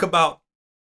thing I like about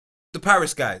the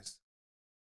Paris guys.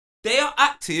 They are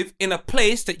active in a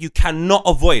place that you cannot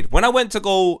avoid. When I went to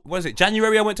go, what is it,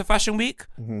 January, I went to Fashion Week.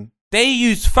 Mm-hmm. They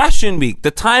use Fashion Week,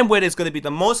 the time where there's going to be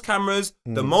the most cameras,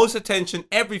 the most attention,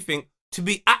 everything, to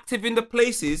be active in the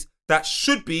places that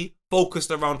should be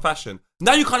focused around fashion.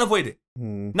 Now you can't avoid it.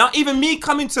 Now even me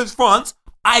coming to France,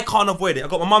 I can't avoid it. I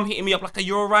got my mum hitting me up like, "Are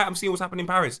you all right? I'm seeing what's happening in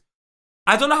Paris."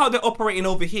 I don't know how they're operating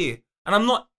over here. And I'm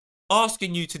not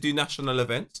asking you to do national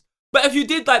events. But if you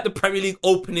did like the Premier League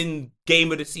opening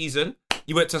game of the season,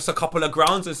 you went to a couple of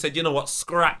grounds and said, you know what,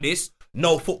 scrap this.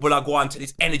 No football I go on until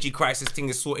this energy crisis thing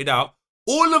is sorted out.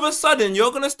 All of a sudden,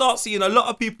 you're going to start seeing a lot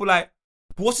of people like,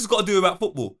 what's this got to do about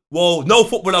football? Well, no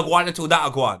football I go on until that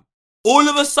I go on. All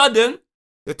of a sudden,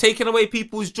 you're taking away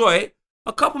people's joy.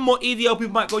 A couple more EDL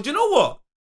people might go, do you know what?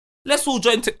 Let's all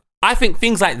join. I think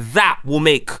things like that will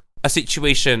make a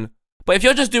situation. But if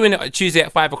you're just doing it Tuesday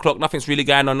at 5 o'clock, nothing's really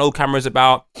going on, no cameras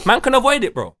about, man can avoid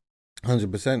it, bro.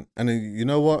 100%. And then, you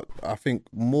know what? I think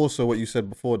more so what you said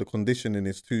before, the conditioning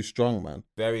is too strong, man.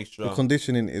 Very strong. The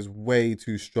conditioning is way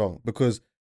too strong because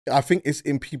I think it's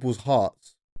in people's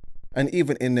hearts and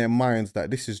even in their minds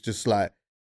that this is just like,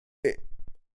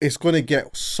 it's going to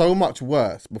get so much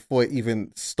worse before it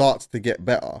even starts to get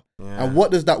better. Yeah. And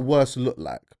what does that worse look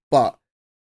like? But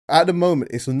at the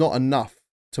moment, it's not enough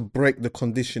to break the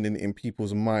conditioning in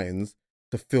people's minds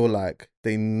to feel like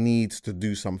they need to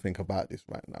do something about this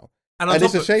right now. And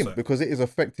it's a shame because it is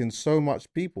affecting so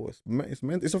much people.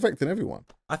 It's affecting everyone.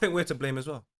 I think we're to blame as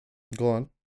well. Go on.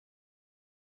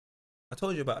 I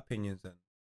told you about opinions and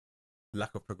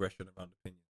lack of progression around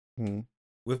opinions.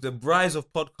 With the rise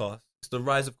of podcasts, it's the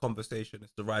rise of conversation,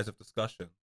 it's the rise of discussion,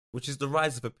 which is the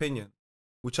rise of opinion,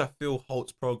 which I feel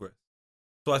halts progress.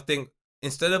 So I think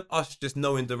instead of us just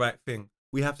knowing the right thing,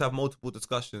 we have to have multiple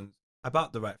discussions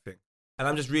about the right thing. And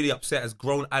I'm just really upset as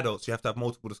grown adults, you have to have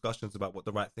multiple discussions about what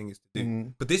the right thing is to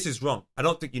do. But this is wrong. I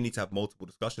don't think you need to have multiple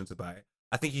discussions about it.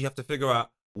 I think you have to figure out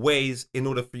ways in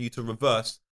order for you to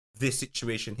reverse this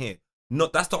situation here.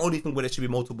 That's the only thing where there should be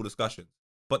multiple discussions.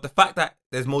 But the fact that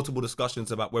there's multiple discussions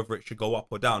about whether it should go up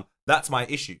or down, that's my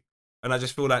issue. And I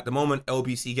just feel like the moment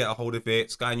LBC get a hold of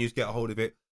it, Sky News get a hold of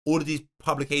it, all of these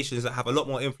publications that have a lot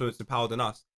more influence and power than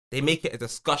us, they make it a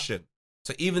discussion.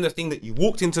 So even the thing that you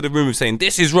walked into the room with saying,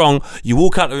 this is wrong, you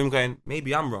walk out the room going,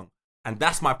 maybe I'm wrong. And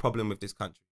that's my problem with this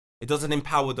country. It doesn't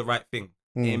empower the right thing.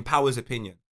 It empowers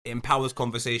opinion. It empowers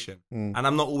conversation. And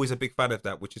I'm not always a big fan of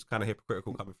that, which is kind of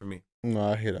hypocritical coming from me. No,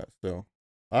 I hear that still.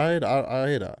 I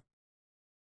hear that.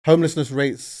 Homelessness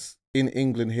rates in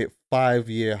England hit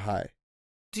 5-year high.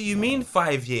 Do you mean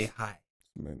 5-year high?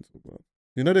 It's mental, bro.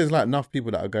 You know there's like enough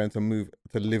people that are going to move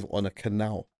to live on a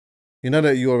canal. You know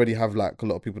that you already have like a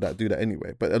lot of people that do that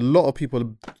anyway, but a lot of people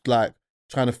are like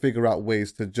trying to figure out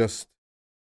ways to just,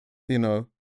 you know,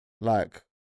 like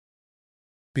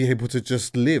be able to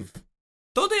just live.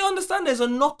 Don't they understand there's a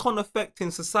knock-on effect in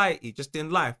society, just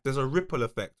in life? There's a ripple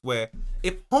effect where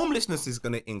if homelessness is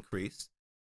going to increase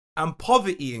and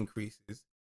poverty increases,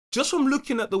 just from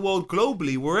looking at the world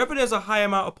globally, wherever there's a high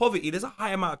amount of poverty, there's a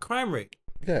high amount of crime rate.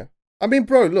 Yeah. I mean,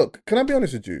 bro, look, can I be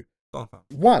honest with you? Go on, fam.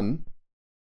 One,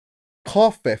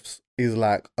 car thefts is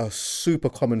like a super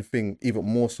common thing, even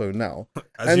more so now.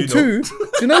 And two, do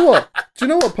you know what? Do you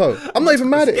know what, Po? I'm not even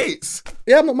mad at it.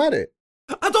 Yeah, I'm not mad at it.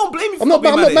 I don't blame you for I'm not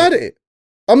mad at it.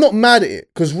 I'm not mad at it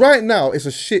because right now it's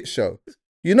a shit show.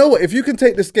 You know what? If you can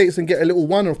take the skates and get a little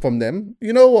one from them,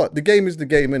 you know what? The game is the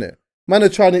game, innit? Man are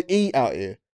trying to eat out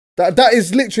here. That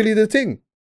is literally the thing.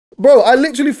 Bro, I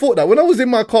literally thought that when I was in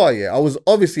my car, yeah, I was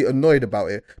obviously annoyed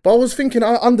about it, but I was thinking,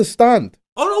 I understand.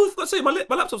 Oh no, I've got to say,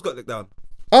 my laptop's got licked down.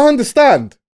 I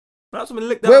understand. My laptop's been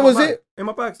licked down. Where was it? In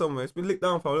my bag somewhere. It's been licked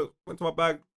down, fam. Look, went to my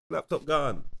bag, laptop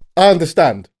gone. I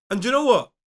understand. And do you know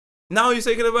what? Now you're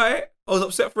thinking about it, I was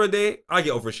upset for a day. I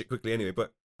get over shit quickly anyway,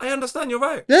 but I understand. You're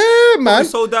right. Yeah, man.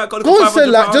 Sold that. Got Go and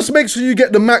sell that. Just make sure you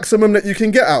get the maximum that you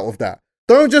can get out of that.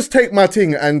 Don't just take my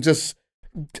thing and just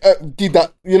give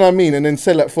that, you know what I mean, and then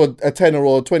sell it for a 10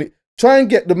 or 20. Try and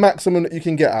get the maximum that you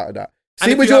can get out of that.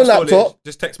 See with your laptop.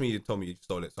 Just text me. You told me you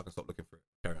stole it, so I can stop looking for it.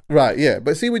 Right, yeah.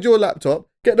 But see with your laptop,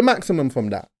 get the maximum from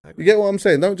that. You get what I'm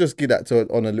saying? Don't just give that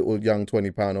on a little young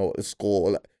 £20 or a score.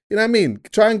 Or you know what I mean?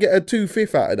 Try and get a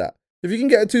 2/5 out of that. If you can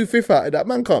get a 2/5 out of that,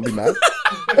 man can't be mad.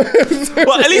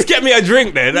 Well, at least get me a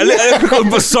drink then. A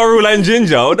little sorrel and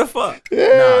ginger. What the fuck?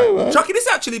 Yeah, man. Chucky, this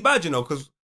is actually bad, you know, because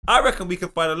I reckon we can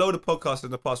find a load of podcasts in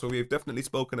the past where we've definitely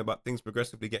spoken about things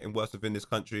progressively getting worse within this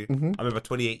country. I remember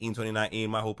 2018,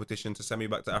 2019, my whole petition to send me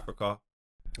back to Africa.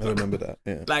 I remember that,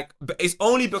 yeah. Like, but it's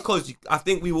only because I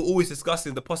think we were always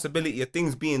discussing the possibility of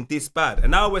things being this bad.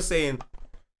 And now we're saying,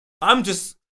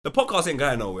 the podcast ain't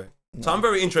going nowhere. So I'm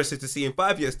very interested to see in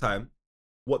 5 years' time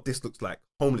what this looks like.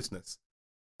 Homelessness,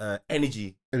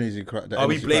 energy. Are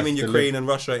we blaming Ukraine and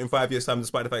Russia in 5 years' time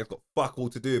despite the fact it's got fuck all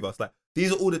to do with us? Like,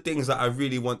 these are all the things that I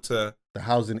really want to... The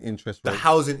housing interest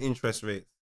rate.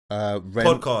 Rent.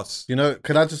 Podcasts. You know,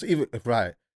 can I just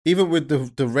even with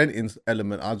the renting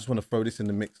element, I just want to throw this in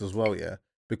the mix as well, yeah?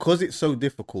 Because it's so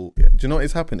difficult, yeah? Do you know what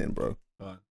is happening, bro?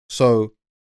 Right. So,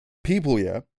 people,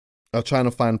 yeah, are trying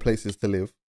to find places to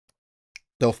live.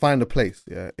 They'll find a place,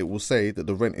 yeah? It will say that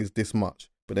the rent is this much.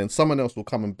 But then someone else will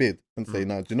come and bid and say,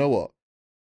 no, do you know what?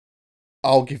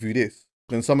 I'll give you this.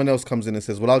 Then someone else comes in and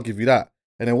says, well, I'll give you that.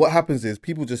 And then what happens is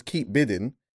people just keep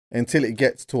bidding until it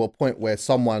gets to a point where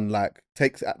someone like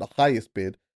takes it at the highest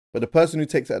bid. But the person who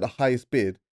takes it at the highest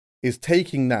bid is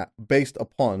taking that based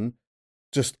upon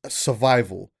just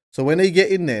survival. So when they get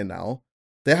in there now,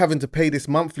 they're having to pay this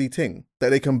monthly thing that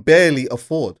they can barely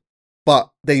afford,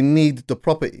 but they need the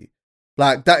property.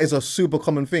 Like, that is a super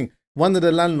common thing. One of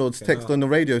the landlords texted on the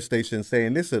radio station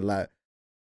saying, listen, like,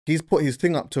 he's put his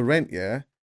thing up to rent, yeah?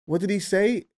 What did he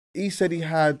say? He said he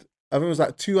had, I think it was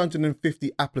like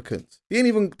 250 applicants. He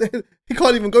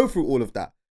can't even go through all of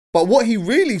that. But what he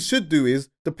really should do is,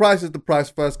 the price is the price,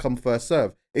 first come, first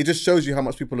serve. It just shows you how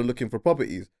much people are looking for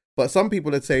properties. But some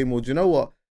people are saying, well, do you know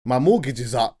what? My mortgage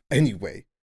is up anyway.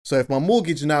 So if my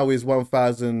mortgage now is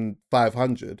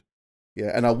 1,500,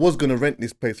 yeah, and I was going to rent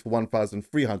this place for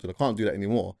 1,300, I can't do that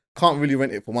anymore. Can't really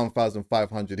rent it for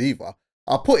 1,500 either.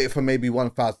 I'll put it for maybe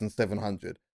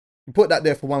 1,700. You put that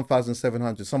there for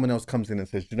 1,700. Someone else comes in and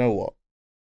says, you know what?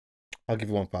 I'll give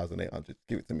you 1,800.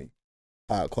 Give it to me.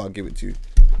 All right, cool, I'll give it to you.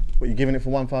 But you're giving it for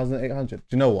 1,800. Do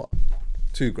you know what?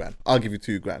 $2,000. I'll give you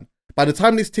 $2,000. By the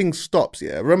time this thing stops,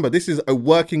 yeah, remember, this is a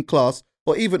working class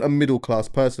or even a middle class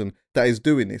person that is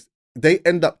doing this. They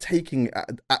end up taking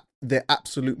it at their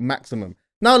absolute maximum.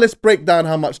 Now let's break down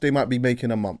how much they might be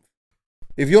making a month.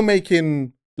 If you're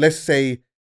making, let's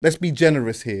be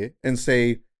generous here and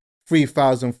say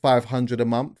 3,500 a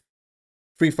month.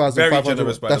 3,500. Very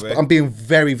generous, by the way. I'm being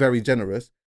very, very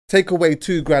generous. Take away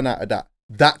 $2,000 out of that.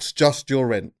 That's just your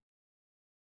rent.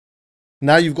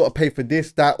 Now you've got to pay for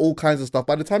this, that, all kinds of stuff.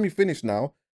 By the time you finish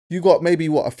now, you got maybe,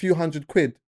 a few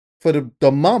 £100 for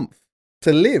the month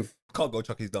to live. Can't go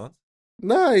Chucky's dance.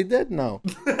 No, he's dead now.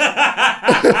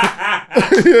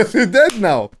 He's dead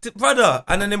now. Brother,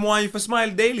 and then they want you for Smile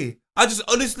Daily. I just,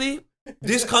 honestly,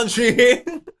 this country here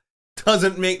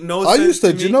doesn't make no sense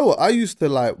to me. Do you know what? I used to,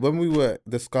 like, when we were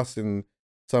discussing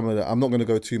some of the, I'm not going to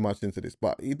go too much into this,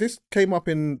 but this came up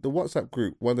in the WhatsApp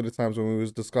group one of the times when we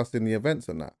was discussing the events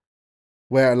and that,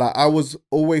 where, like, I was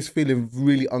always feeling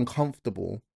really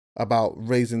uncomfortable about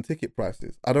raising ticket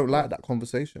prices. I don't like that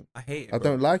conversation. I hate it. I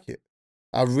don't like it.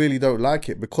 I really don't like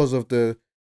it because of the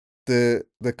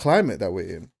climate that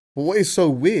we're in. But what is so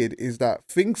weird is that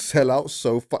things sell out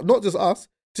so fast. Not just us,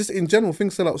 just in general,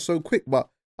 things sell out so quick. But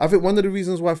I think one of the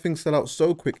reasons why things sell out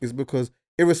so quick is because,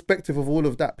 irrespective of all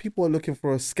of that, people are looking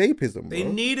for escapism. They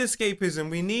need escapism.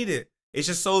 We need it. It's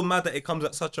just so mad that it comes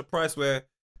at such a price where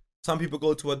some people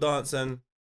go to a dance and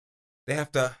they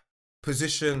have to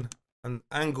position an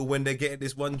angle when they're getting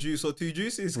this one juice or two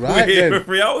juices. Right, we're here for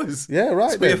 3 hours. Yeah,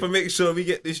 right. So we have to make sure we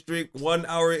get this drink 1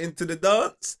 hour into the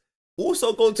dance.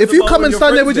 Also go to if the you bar come with and your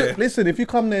stand there friends with your listen, if you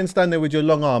come there and stand there with your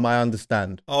long arm, I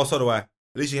understand. Oh, so do I. At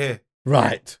least you're here.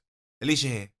 Right. At least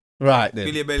you're here. Right then.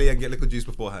 Fill your belly and get little juice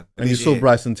beforehand. And you saw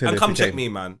Bryson Tiller. And come check me,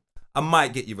 man. I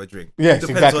might get you a drink. Yes,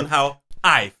 Depends exactly. on how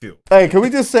I feel. Hey, can we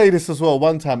just say this as well?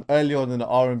 One time, early on in the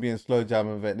R&B and slow jam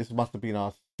event, this must have been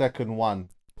our second one.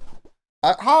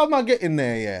 How am I getting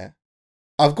there, yeah?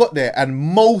 I've got there and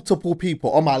multiple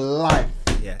people on my life.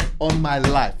 Yeah. On my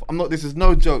life. This is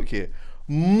no joke here.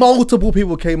 Multiple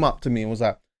people came up to me and was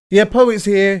like, yeah, Poet's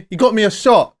here. He got me a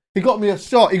shot. He got me a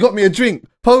shot. He got me a drink.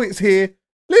 Poet's here.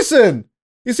 Listen,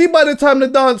 you see, by the time the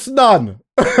dance done,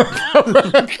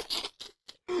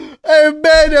 Hey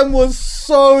man, them was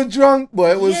so drunk,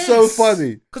 boy. It was so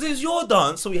funny. Because it's your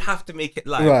dance, so we have to make it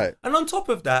live. Right. And on top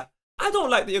of that, I don't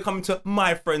like that you're coming to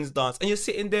my friend's dance and you're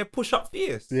sitting there push up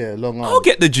fierce. Yeah, long arms. I'll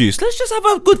get the juice. Let's just have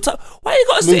a good time. Why you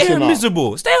gotta sit Loosen here up.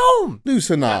 miserable? Stay home.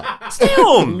 Loosen up. Stay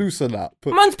home. Loosen up.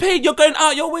 Man's paid. You're going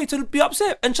out your way to be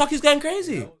upset, and Chucky's going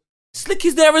crazy.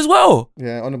 Slicky's there as well.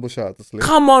 Yeah, honourable shout out to Slick.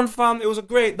 Come on, fam. It was a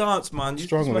great dance, man. You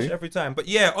Strongly. smash every time. But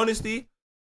yeah, honestly,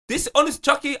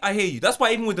 Chucky, I hear you. That's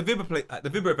why even with the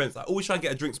Vibber events, I always try and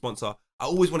get a drink sponsor. I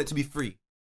always want it to be free.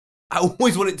 I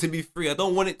always want it to be free. I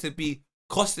don't want it to be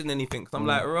costing anything. Cause I'm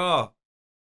like, rah,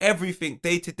 everything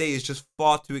day to day is just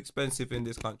far too expensive in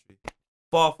this country.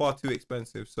 Far, far too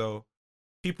expensive. So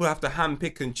people have to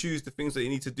handpick and choose the things that you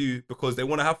need to do because they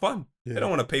want to have fun. Yeah. They don't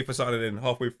want to pay for something and then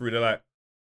halfway through they're like,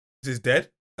 this is dead.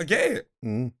 I get it.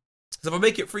 Mm. So if I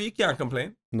make it free, you can't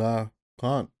complain. Nah,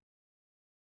 can't.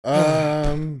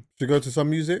 Should we go to some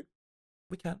music?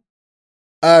 We can.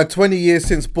 20 years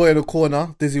since Boy in the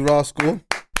Corner, Dizzy Rascal.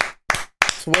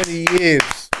 20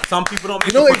 years. Some people don't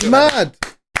make You know, a it's project like that.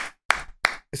 mad.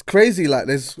 It's crazy. Like,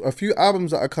 there's a few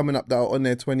albums that are coming up that are on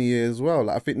there 20 years as well.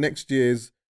 Like, I think next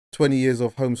year's 20 years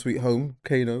of Home Sweet Home,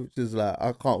 Kano, which is like,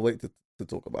 I can't wait to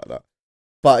talk about that.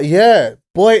 But yeah,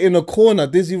 Boy in the Corner,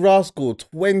 Dizzy Rascal,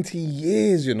 20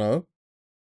 years, you know?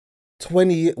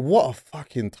 20 years. What a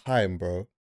fucking time, bro.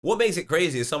 What makes it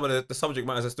crazy is some of the subject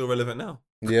matters are still relevant now.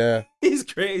 Yeah. He's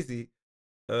crazy.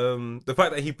 The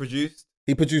fact that he produced.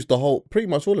 He produced pretty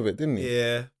much all of it, didn't he?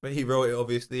 Yeah, but he wrote it,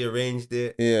 obviously, arranged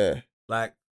it. Yeah.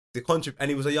 Like, and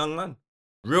he was a young man.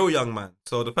 Real young man.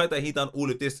 So the fact that he done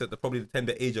all of this at probably the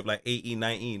tender age of like 18,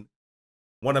 19,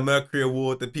 won a Mercury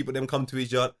Award, the people them come to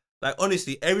his yard. Like,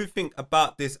 honestly, everything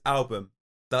about this album,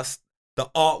 that's the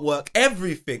artwork,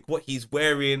 everything, what he's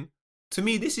wearing, to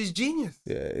me, this is genius.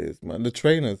 Yeah, it is, man. The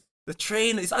trainers. The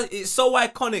train, it's so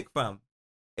iconic, fam.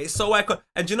 It's so iconic.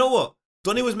 And do you know what?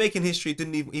 Donny was making history,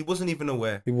 he wasn't even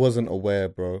aware. He wasn't aware,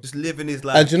 bro. Just living his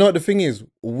life. And do you know what the thing is?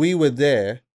 We were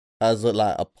there as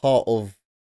a part of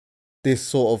this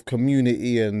sort of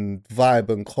community and vibe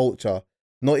and culture,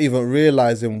 not even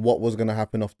realizing what was going to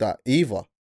happen off that either.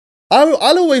 I'll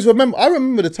always remember, I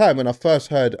remember the time when I first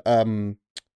heard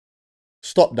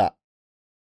Stop That.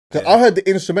 'Cause I heard the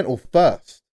instrumental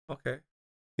first. Okay.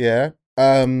 Yeah.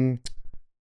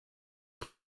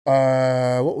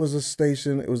 What was the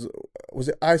station? Was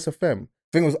it Ice FM? I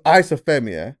think it was Ice FM,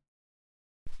 yeah.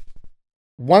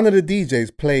 One of the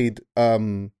DJs played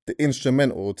the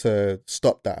instrumental to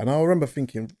Stop That. And I remember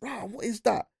thinking, wow, what is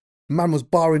that? Man was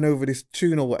barring over this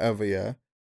tune or whatever, yeah.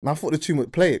 And I thought the tune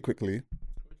would play it quickly.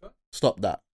 Stop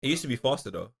That. It used to be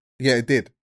faster though. Yeah, it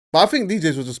did. But I think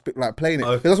DJs were just like playing it.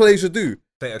 Oh. 'Cause that's what they should do.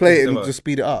 Play it and just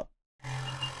speed it up.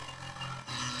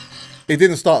 It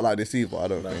didn't start like this either, I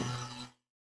don't think.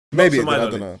 Maybe it did, I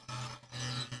don't know.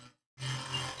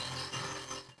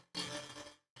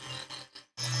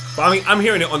 But I mean, I'm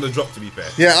hearing it on the drop, to be fair.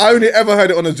 Yeah, I only ever heard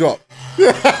it on a drop.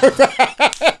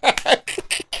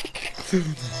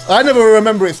 I never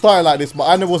remember it starting like this, but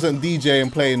I never wasn't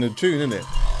DJing playing the tune, innit?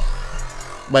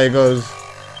 But it goes.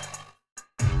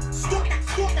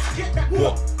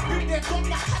 What?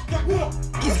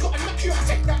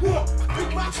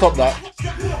 Stop that.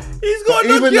 He's got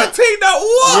Even Nokia, that- take that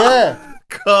what? Yeah.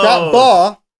 God. That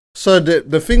bar. So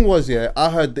the thing was, yeah, I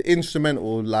heard the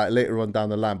instrumental like later on down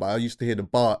the line, but I used to hear the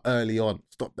bar early on.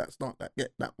 Stop that,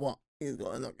 get that, what? He's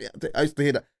got a Nokia. I used to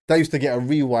hear that. That used to get a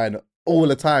rewind all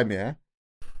the time, yeah.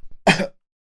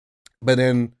 But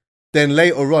then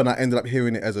later on, I ended up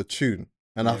hearing it as a tune.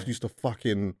 And I used to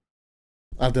fucking,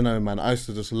 I don't know, man. I used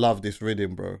to just love this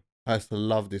rhythm, bro. I used to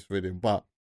love this rhythm. But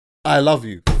I love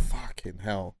you. Fucking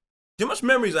hell. Do you know how much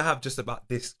memories I have just about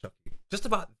this, Chucky? Just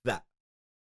about that.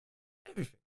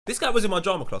 Everything. This guy was in my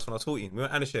drama class when I was 14. We were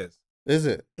at Anna Shares. Is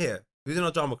it? Yeah, he was in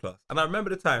our drama class. And I remember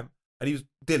the time, and he was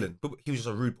Dylan, but he was just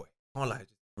a rude boy. I can't lie,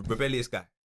 just a rebellious guy.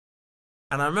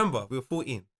 And I remember, we were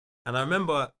 14. And I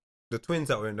remember the twins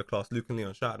that were in the class, Luke and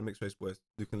Leon. Shout out to Mixed Race Boys,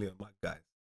 Luke and Leon, my guys.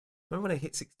 Remember when they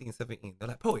hit 16, 17? They're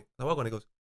like, poet. Like, what? And he goes,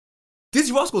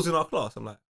 Dizzy Rascal's in our class. I'm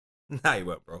like, nah, you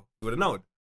weren't, bro. You would have known.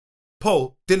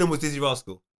 Paul, Dylan was Dizzy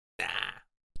Rascal. Nah,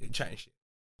 you're chatting shit.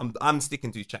 I'm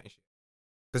sticking to chatting shit.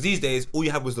 Because these days, all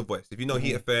you had was The Voice. If you know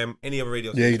Heat FM, any other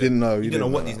radio station. Yeah, you didn't know. You didn't know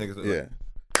what these niggas were like.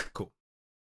 Yeah. Cool.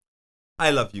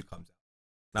 I Love You comes out.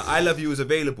 Now, I Love You is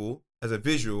available as a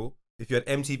visual if you had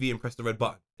MTV and press the red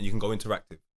button and you can go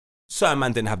interactive. Certain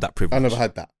man didn't have that privilege. I never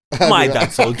had that. My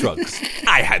dad sold drugs.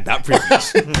 I had that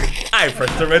privilege. I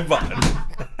pressed the red button.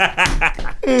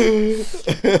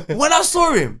 When I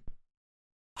saw him,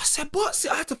 I said, "What?"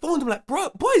 I had to phone him like,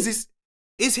 "Bro, boys,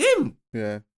 it's him."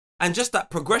 Yeah. And just that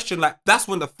progression, like that's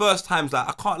when the first times, like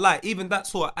I can't lie, even that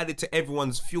sort of added to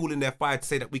everyone's fuel in their fire to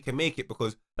say that we can make it,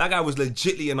 because that guy was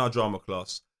legitly in our drama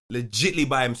class, legitly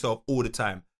by himself all the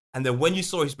time. And then when you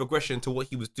saw his progression to what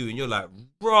he was doing, you're like,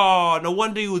 bro, no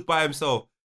wonder he was by himself.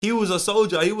 He was a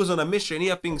soldier, he was on a mission, he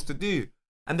had things to do.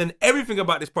 And then everything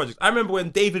about this project. I remember when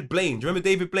David Blaine, do you remember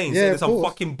David Blaine sitting in some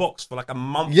fucking box for like a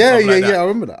month? Yeah, or something like that? I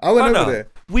remember that. I went over there.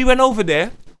 We went over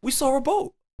there, we saw a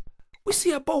boat. We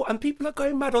see a boat and people are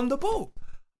going mad on the boat.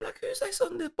 Like, who's this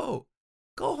on this boat?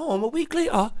 Go home a week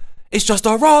later. It's just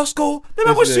a rascal.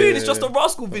 Remember we're shooting, it's just a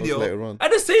rascal video. At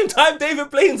the same time,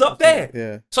 David Blaine's up there.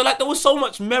 Yeah. So like there was so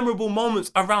much memorable moments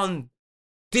around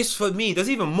this for me. There's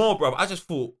even more, bro. I just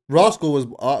thought Rascal was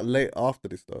late after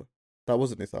this though. That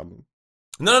wasn't this album.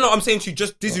 No. I'm saying to you,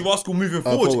 just Dizzy Rascal moving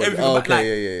forward. Forward. Everything about, like,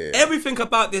 yeah. everything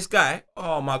about this guy.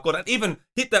 Oh my god! And even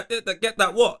get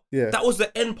that what? Yeah. That was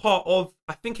the end part of.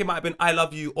 I think it might have been "I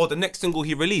Love You" or the next single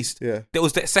he released. Yeah. There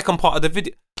was that second part of the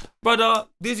video. Brother,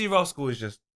 Dizzy Rascal is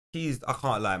just. I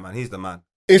can't lie, man. He's the man.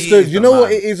 It's what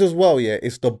it is as well. Yeah,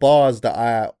 it's the bars that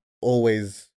I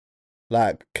always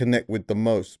like connect with the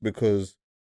most, because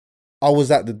I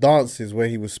was at the dances where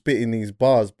he was spitting these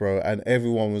bars, bro, and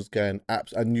everyone was going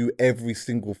apps. I knew every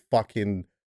single fucking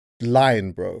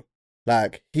line, bro.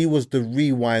 Like, he was the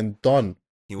rewind Don.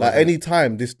 Like,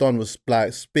 anytime this Don was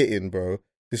like spitting, bro,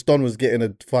 this Don was getting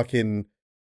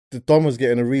the Don was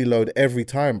getting a reload every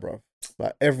time, bro.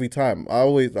 Like, every time.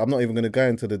 I'm not even gonna go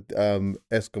into the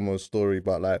Eskimo story,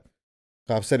 but like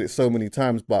I've said it so many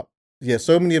times, but yeah,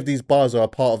 so many of these bars are a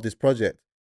part of this project.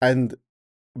 And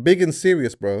big and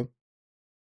serious, bro.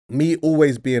 Me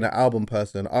always being an album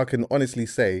person, I can honestly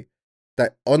say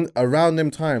that around them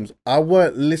times, I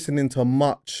weren't listening to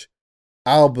much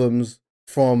albums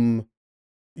from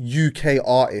UK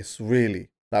artists, really.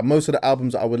 Like, most of the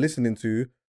albums that I was listening to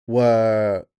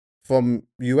were from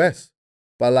US.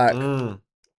 But like,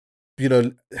 you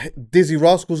know, Dizzy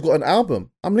Rascal's got an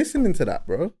album. I'm listening to that,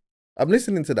 bro. I'm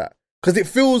listening to that. Because it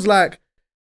feels like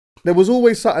there was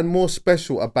always something more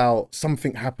special about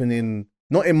something happening.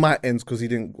 Not in my ends, because we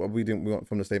weren't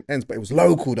from the same ends, but it was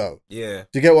local though. Yeah.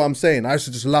 Do you get what I'm saying? I used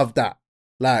to just love that.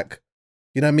 Like,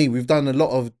 you know what I mean? We've done a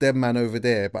lot of them man over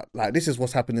there, but like, this is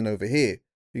what's happening over here.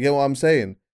 You get what I'm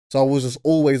saying? So I was just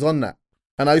always on that.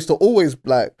 And I used to always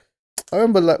like, I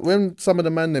remember like when some of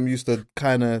the man them used to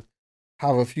kind of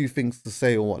have a few things to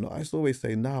say or whatnot, I used to always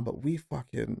say, nah, but we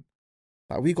fucking,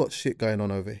 like, we got shit going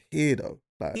on over here though.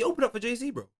 Like, he opened up for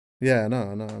Jay-Z, bro. Yeah,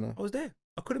 no. I was there.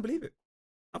 I couldn't believe it.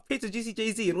 I paid to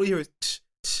Jay-Z and all you hear is,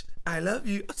 I love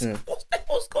you. I said, what's that?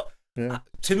 What's gone? Yeah.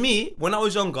 To me, when I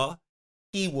was younger,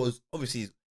 he was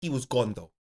gone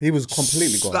though. He was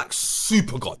completely gone. Like,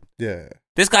 super gone. Yeah.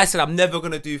 This guy said, I'm never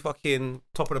going to do fucking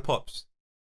Top of the Pops.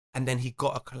 And then he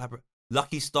got a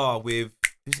Lucky Star with,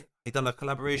 he done a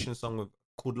collaboration song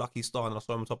called Lucky Star, and I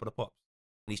saw him on Top of the Pops.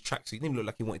 And his tracks, he didn't even look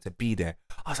like he wanted to be there.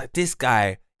 I was like, this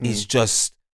guy is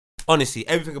just, honestly,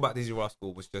 everything about Dizzy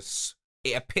Rascal was just,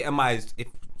 it epitomized,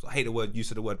 I hate the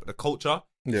use of the word, but the culture.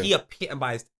 Yeah. He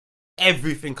epitomized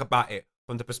everything about it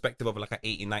from the perspective of like an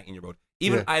 18, 19-year-old.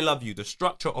 Even I Love You, the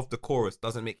structure of the chorus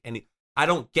doesn't make any, I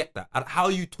don't get that. How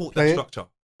you taught that structure.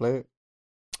 Play it.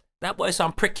 That boy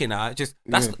sound pricking now. Just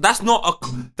that's not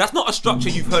a structure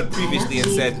you've heard previously and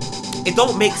said it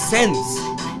don't make sense.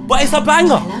 But it's a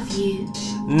banger. I love you.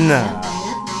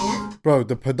 Nah. Bro,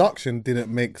 the production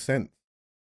didn't make sense.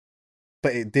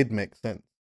 But it did make sense.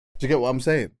 Do you get what I'm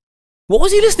saying? What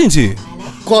was he listening to?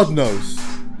 God knows.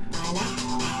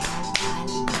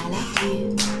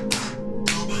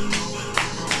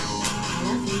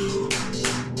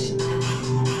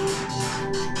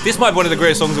 This might be one of the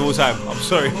greatest songs of all time. I'm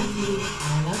sorry.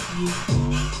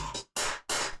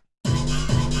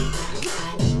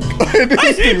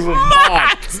 This is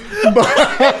mad.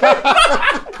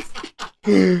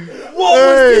 What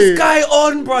was this guy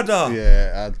on, brother?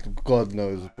 Yeah, God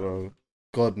knows, bro.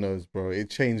 God knows, bro. It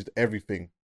changed everything.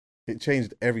 It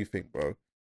changed everything, bro.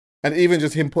 And even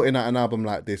just him putting out an album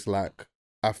like this, like,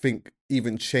 I think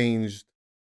even changed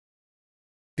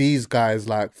these guys,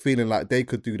 like, feeling like they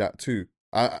could do that too.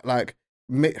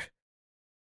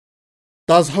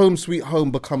 Does Home Sweet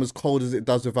Home become as cold as it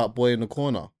does without Boy in the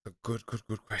Corner? A good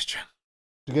question.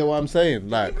 Do you get what I'm saying?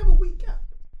 Like,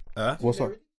 what's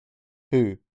up?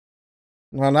 Who?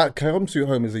 Man, that Home Sweet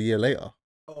Home is a year later.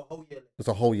 Oh, a whole year later. It's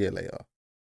a whole year later.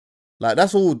 Like,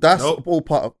 that's all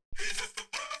part of.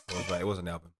 It wasn't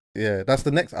the album. Yeah, that's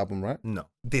the next album, right? No,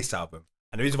 this album.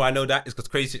 And the reason why I know that is because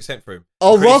Crazy Shit sent for him.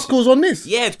 Oh, Rascal's on this?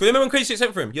 Yeah, remember when Crazy Shit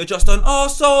sent for him? You're just an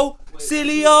arsehole,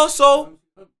 silly arsehole.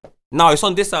 No, it's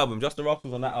on this album. Just the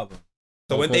Rascal's on that album.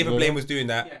 So when David Blaine was doing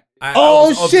that, I Oh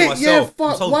was odd to shit! myself. Yeah, I'm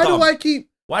fuck. so Why dumb. do I keep?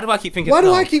 Why do I keep thinking? Why do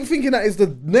no. I keep thinking that is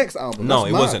the next album? No, That's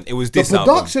it mad. wasn't. It was this the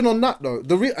album. production on that though.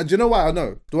 Do you know why I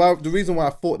know? The reason why I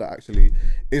thought that actually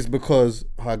is because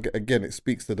again it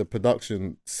speaks to the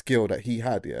production skill that he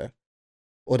had, yeah,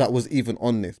 or that was even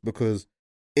on this, because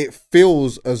it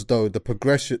feels as though the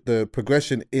progression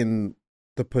in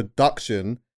the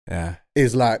production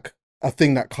is like a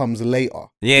thing that comes later.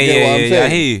 Yeah.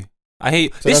 I hear you.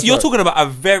 So This you're like, talking about a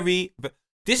very.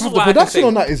 This is the why I can production say,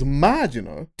 on that is mad, you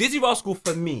know. Dizzy Rascal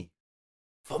for me,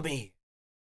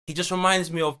 he just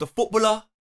reminds me of the footballer.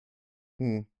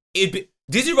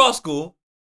 Dizzy Rascal,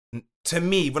 to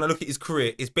me, when I look at his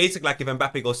career, is basically like if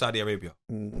Mbappe goes Saudi Arabia.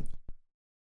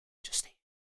 Just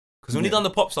because when he done the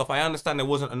pop stuff, I understand there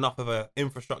wasn't enough of an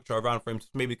infrastructure around for him to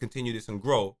maybe continue this and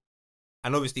grow.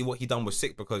 And obviously what he done was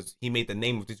sick because he made the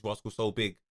name of Dizzy Rascal so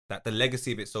big that the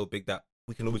legacy of it so big that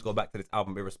we can always go back to this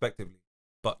album irrespectively.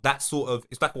 But that sort of,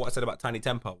 it's like what I said about Tiny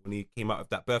Temper when he came out of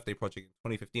that birthday project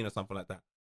in 2015 or something like that.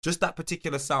 Just that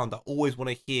particular sound, I always want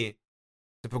to hear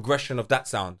the progression of that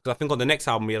sound. Because I think on the next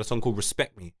album, we had a song called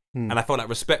Respect Me. And I felt like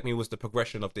Respect Me was the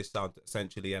progression of this sound,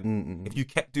 essentially. And if you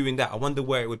kept doing that, I wonder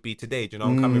where it would be today. Do you know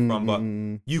where I'm coming from?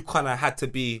 But you kind of had to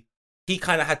be, he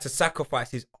kind of had to sacrifice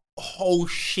his whole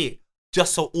shit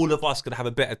just so all of us could have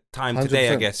a better time today,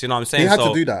 100%. I guess. You know what I'm saying? He had so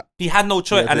to do that. He had no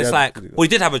choice. Yeah, and it's like, well, he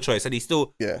did have a choice and he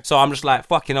still, Yeah. So I'm just like,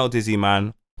 fucking hell, Dizzy,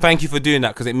 man. Thank you for doing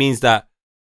that because it means that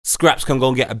Scraps can go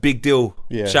and get a big deal.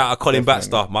 Yeah, Shout out Colin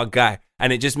definitely. Baxter, my guy.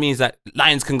 And it just means that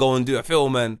Lions can go and do a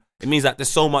film, and it means that there's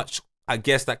so much, I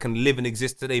guess, that can live and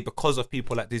exist today because of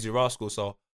people like Dizzy Rascal.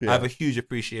 So I have a huge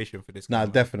appreciation for this guy.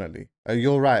 Nah, definitely.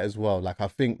 You're right as well. Like I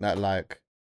think that like,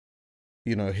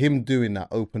 you know, him doing that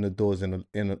opened the doors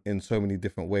in so many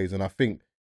different ways. And I think,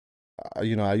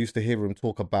 you know, I used to hear him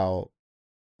talk about,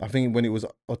 I think when it was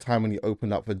a time when he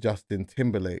opened up for Justin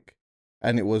Timberlake,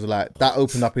 and it was like that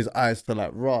opened up his eyes to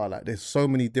like, raw, like there's so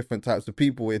many different types of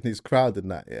people in his crowd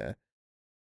and that, yeah.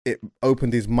 It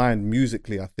opened his mind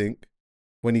musically, I think,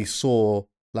 when he saw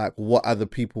like what other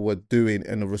people were doing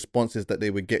and the responses that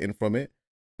they were getting from it.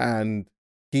 And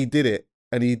he did it,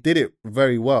 and he did it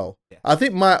very well. Yeah. I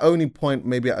think my only point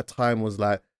maybe at a time was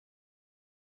like,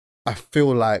 I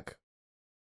feel like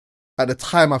at the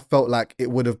time I felt like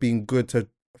it would have been good to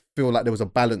feel like there was a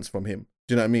balance from him.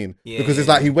 Do you know what I mean? Yeah, because it's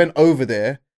like he went over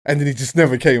there and then he just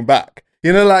never came back.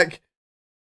 You know, like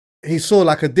he saw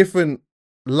like a different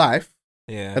life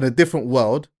and a different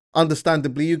world.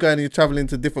 Understandably, you're going and you're traveling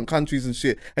to different countries and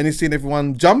shit, and you're seeing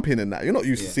everyone jumping and that. You're not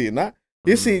used to seeing that.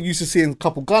 You're used to seeing a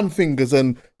couple gun fingers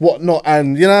and whatnot,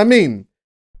 and you know what I mean?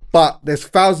 But there's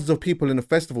thousands of people in the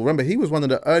festival. Remember, he was one of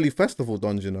the early festival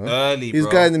dons, you know? He's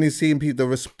going and he's seeing people,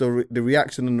 the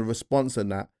reaction and the response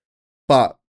and that.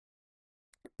 But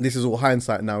this is all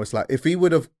hindsight now. It's like, if he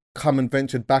would have come and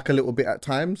ventured back a little bit at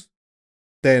times,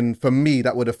 then for me,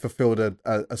 that would have fulfilled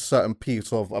a certain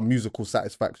piece of a musical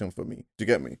satisfaction for me. Do you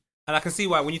get me? And I can see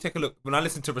why when you take a look, when I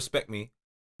listen to Respect Me,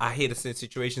 I hear the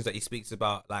situations that he speaks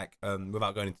about, like,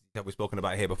 without going into detail, we've spoken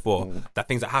about here before, that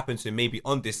things that happen to him maybe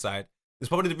on this side. It's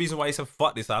probably the reason why he said,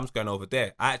 fuck this, I'm just going over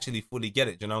there. I actually fully get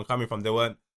it. You know, I'm coming from, there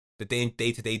weren't the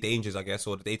day-to-day dangers, I guess,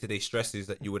 or the day-to-day stresses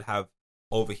that you would have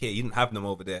over here. You didn't have them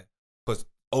over there because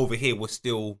over here was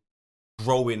still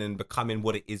growing and becoming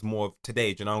what it is more of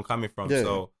today. Do you know where I'm coming from? Yeah.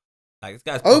 So, like, this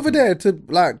guy's over there, to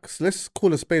like, let's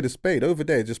call a spade a spade. Over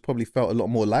there, it just probably felt a lot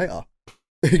more lighter.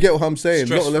 You get what I'm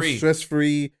saying? A lot less stress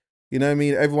free. You know what I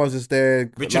mean? Everyone's just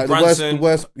there. Richard like, Branson. The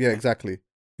worst. Yeah, exactly.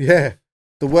 Yeah.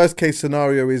 The worst case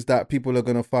scenario is that people are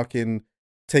gonna fucking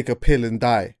take a pill and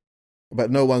die, but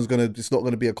no one's gonna. It's not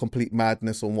gonna be a complete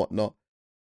madness or whatnot.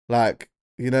 Like,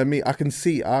 you know what I mean? I can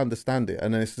see, I understand it,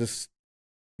 and then it's just,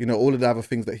 you know, all of the other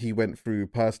things that he went through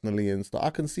personally and stuff. I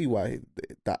can see why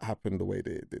that happened the way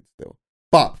that it did.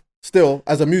 But still,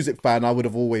 as a music fan, I would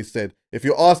have always said, if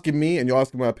you're asking me and you're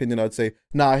asking my opinion, I'd say,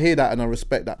 nah, I hear that and I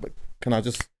respect that, but can I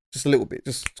just a little bit,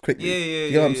 just quickly? Yeah.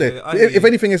 You know what I'm saying? Yeah, if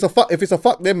anything, if it's a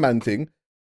fuck them man thing,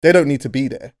 they don't need to be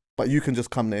there, but you can just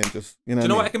come there and just, you know. Do you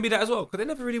know what? It can be that as well, because they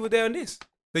never really were there on this.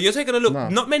 So you're taking a look. Nah.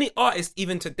 Not many artists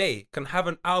even today can have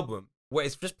an album where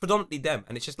it's just predominantly them,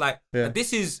 and it's just like,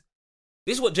 this is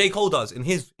what J. Cole does in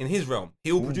his realm.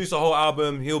 He'll produce a whole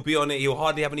album. He'll be on it. He'll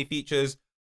hardly have any features.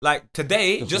 Like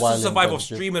today, just to survive off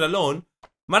streaming alone,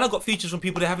 man, I got features from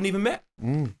people they haven't even met.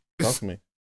 Trust me.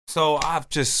 So I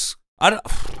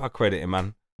credit him,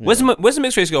 man. Yeah. Where's the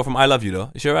mixed race girl from I Love You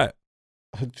though? Is she alright?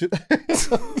 It's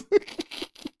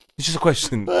just a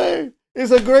question. Hey,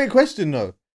 it's a great question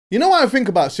though. You know what I think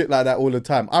about shit like that all the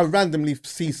time? I randomly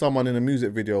see someone in a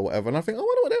music video or whatever, and I think, I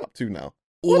wonder what they're up to now.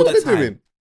 What are they doing?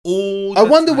 I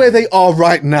wonder where they are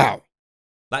right now.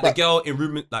 Like the girl in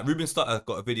Ruben Stutter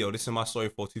got a video. This is my story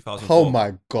for 2004. Oh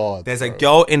my God. There's a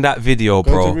girl in that video,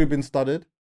 Go bro. to Ruben Studded.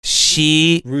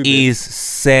 She Ruben. is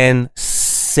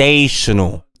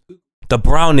sensational. The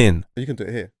Browning. You can do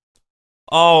it here.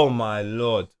 Oh my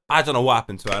Lord. I don't know what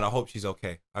happened to her and I hope she's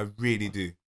okay. I really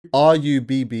do.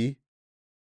 RUBBEN.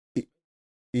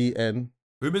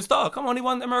 Ruben Stutter, come on, he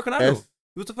won American Idol. S.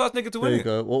 He was the first nigga to There win you it.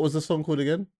 go. What was the song called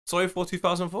again? Sorry for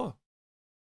 2004.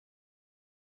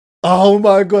 Oh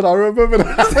my God, I remember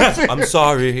that. I'm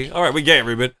sorry. All right, we get it,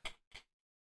 Ruben.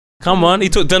 Come on, he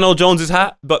took Donald Jones's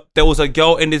hat, but there was a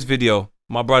girl in this video,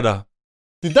 my brother.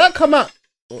 Did that come out?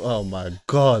 Oh my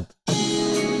God.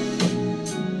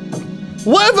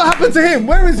 Whatever happened to him?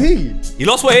 Where is he? He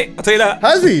lost weight, I'll tell you that.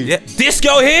 Has he? Yeah, this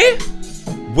girl here,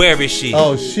 where is she?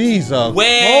 Oh, she's a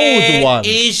Where cold one.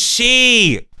 is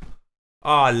she? Oh,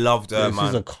 I loved her, Yeah, man.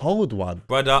 she's a cold one.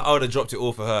 Brother, I would have dropped it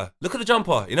all for her. Look at the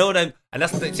jumper, you know them, and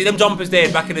that's see them jumpers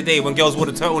there back in the day when girls wore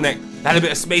the turtleneck. They had a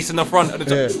bit of space in the front of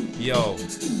the Yo,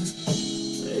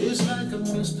 It's like I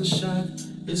missed a shot.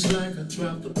 It's like I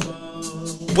dropped the ball.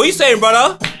 what you saying,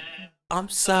 brother? I'm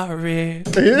sorry.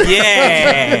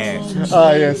 Yeah.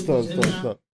 Ah, yeah,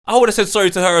 stop. I would have said sorry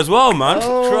to her as well, man.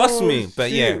 Oh, Trust me. But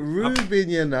shit, yeah. Ruben,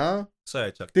 you know.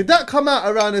 Sorry, Chuck. Did that come out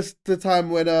around the time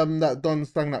when that Don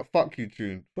sang that "Fuck You"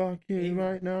 tune? Fuck you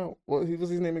right now. What was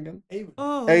his name again?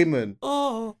 Oh, Eamon.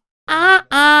 oh,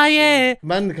 yeah.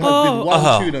 Man has Oh, been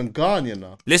one tune and gone, you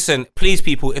know. Listen, please,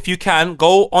 people, if you can,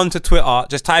 go onto Twitter,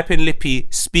 just type in Lippy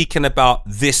speaking about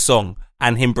this song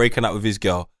and him breaking up with his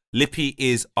girl. Lippy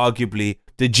is arguably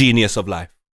the genius of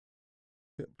life.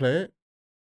 Play it.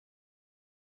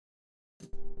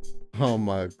 Oh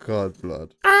my God,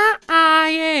 blood.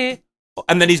 Yeah.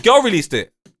 And then his girl released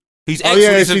it. He's Oh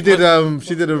yeah, she did a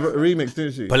remix,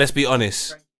 didn't she? But let's be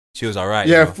honest, she was alright.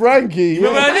 Yeah, you know? Frankie.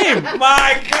 Remember her name?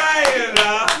 My guy, you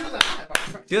know?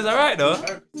 She was alright though.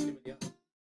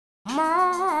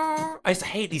 I used to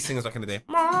hate these singers back in the day.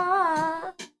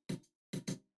 How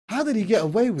did he get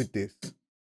away with this?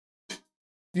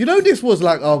 You know, this was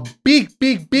like a big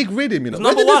rhythm, you know. It's When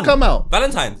number did this one. come out?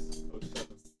 Valentine's.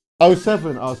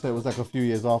 07, I'll say it was like a few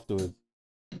years afterwards.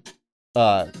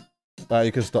 Alright,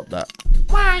 you can stop that.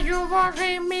 Why you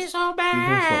worry me so You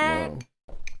can stop now.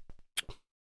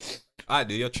 Alright,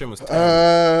 dude, your trim was terrible.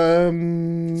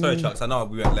 Sorry, Sorry, Chucks, I know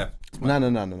we went left.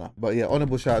 No. But yeah,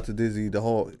 honorable shout out to Dizzy, that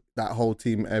whole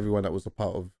team, everyone that was a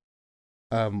part of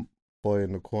Boy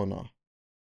in the Corner.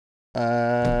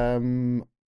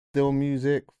 Still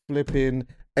music, flipping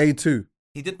A2.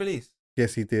 He did release.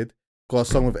 Yes, he did. Got a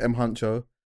song with M Huncho.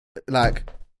 Like,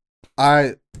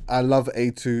 I love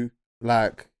A2.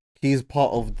 Like, he's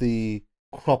part of the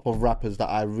crop of rappers that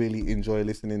I really enjoy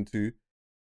listening to.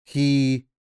 He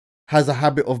has a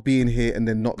habit of being here and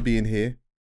then not being here.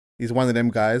 He's one of them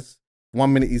guys.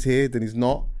 1 minute he's here, then he's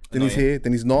not. Then he's Annoying. here,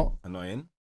 then he's not. Annoying.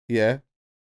 Yeah.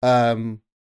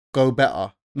 Go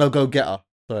Better. No, Go Getter.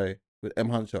 Sorry, with M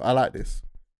Huncho. I like this.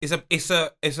 It's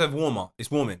a warmer. It's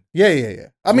warming. Yeah.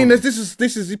 I mean, this is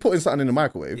he's putting something in the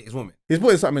microwave. It's warming. He's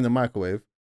putting something in the microwave.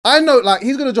 I know, like,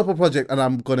 he's gonna drop a project, and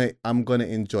I'm gonna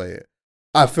enjoy it.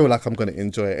 I feel like I'm gonna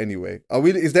enjoy it anyway.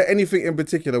 Is there anything in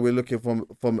particular we're looking from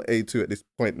A2 at this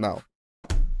point now?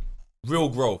 Real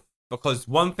growth. Because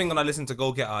one thing when I listened to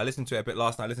Go Getter, I listened to it a bit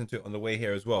last night, I listened to it on the way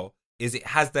here as well, is it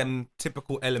has them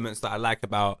typical elements that I like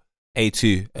about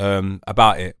A2,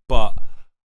 about it. But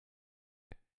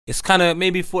it's kind of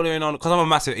maybe following on, because I'm a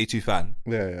massive A2 fan.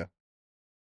 Yeah.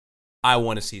 I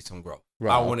want to see some growth.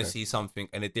 Right, I want to okay. see something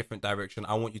in a different direction.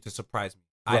 I want you to surprise me.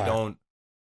 Right.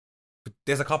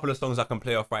 There's a couple of songs I can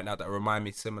play off right now that remind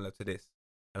me similar to this.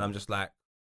 And I'm just like,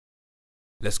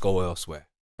 let's go elsewhere.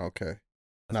 Okay.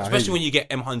 Especially when you get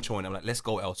M Huncho and I'm like, let's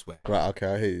go elsewhere. Right, okay,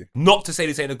 I hear you. Not to say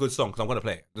this ain't a good song, because I'm going to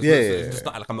play it. It's just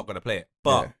not like I'm not going to play it.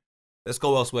 But let's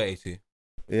go elsewhere, A2.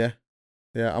 Yeah,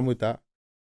 I'm with that.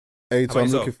 How A2, about I'm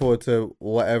yourself? looking forward to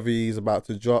whatever he's about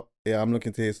to drop. Yeah, I'm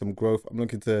looking to hear some growth. I'm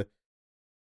looking to,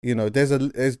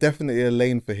 there's definitely a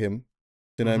lane for him.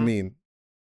 Do you know what I mean?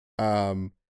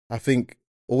 I think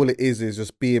all it is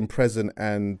just being present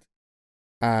and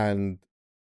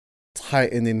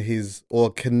tightening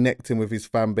connecting with his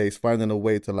fan base, finding a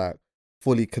way to like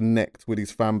fully connect with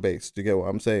his fan base. Do you get what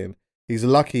I'm saying? He's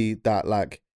lucky that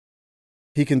like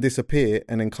he can disappear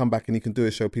and then come back and he can do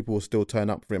a show. People will still turn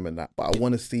up for him and that. But I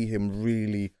want to see him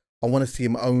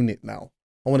own it now.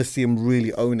 I want to see him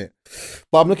really own it.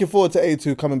 But I'm looking forward to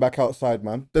A2 coming back outside,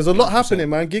 man. There's a lot 100%. happening,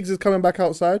 man. Giggs is coming back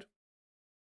outside.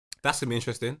 That's going to be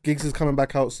interesting. Giggs is coming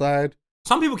back outside.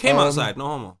 Some people came outside, no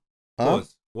homo. Huh?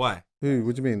 Pause. Why? Who?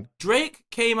 What do you mean? Drake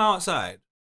came outside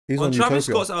He's on Travis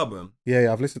Utopia. Scott's album.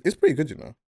 Yeah, I've listened. It's pretty good, you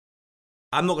know.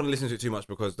 I'm not gonna listen to it too much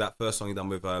because that first song he done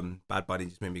with Bad Bunny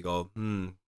just made me go,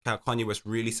 Kanye West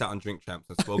really sat on Drink Champs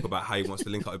and spoke about how he wants to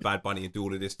link up with Bad Bunny and do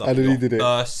all of this stuff. And then he did it.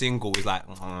 First single is like,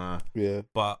 Yeah.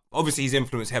 But obviously he's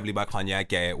influenced heavily by Kanye. I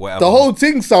get it. Whatever. The whole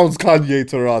thing sounds Kanye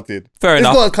Tarated. Fair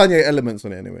enough. It's got Kanye elements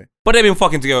on it anyway. But they've been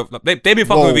fucking together. They've been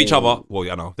fucking with each Whoa. other. Well,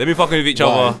 yeah, I know. They've been fucking with each Why?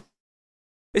 other.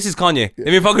 This is Kanye. They've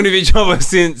been fucking with each other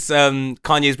since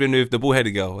Kanye's been with the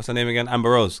bullheaded girl. What's her name again?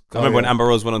 Amber Rose. I remember when Amber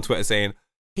Rose went on Twitter saying,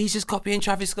 he's just copying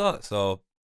Travis Scott. So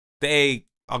they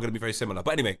are going to be very similar.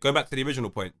 But anyway, going back to the original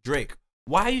point, Drake,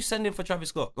 why are you sending for Travis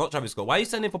Scott? Not Travis Scott. Why are you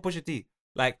sending for Pusha T?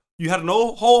 Like, you had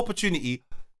no whole opportunity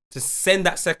to send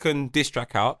that second diss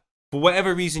track out. For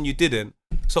whatever reason, you didn't.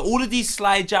 So all of these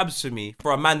sly jabs for me,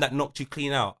 for a man that knocked you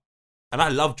clean out, and I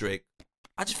love Drake,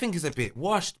 I just think it's a bit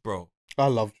washed, bro. I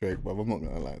love Drake, but I'm not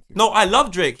going to lie to you. No, I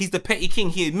love Drake. He's the petty king.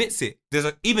 He admits it.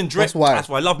 Even Drake. That's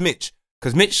why I love Mitch.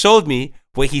 Because Mitch showed me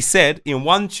where he said in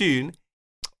one tune,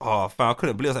 oh, fam, I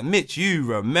couldn't believe it. I was like, Mitch, you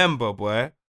remember,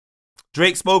 boy.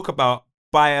 Drake spoke about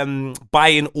buying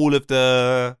all of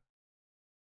the,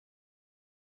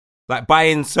 like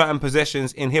buying certain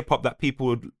possessions in hip hop that people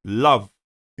would love.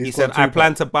 He said, I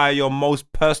plan to buy your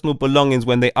most personal belongings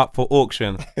when they up for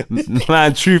auction.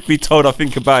 Man, truth be told, I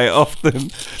think about it often.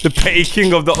 The petty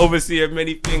king of the overseer of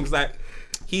many things. Like,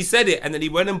 he said it, and then he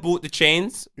went and bought the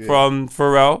chains from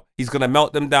Pharrell. He's going to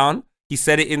melt them down. He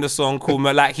said it in the song called,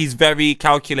 like, he's very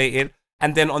calculated.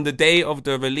 And then on the day of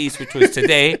the release, which was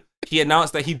today, he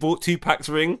announced that he bought Tupac's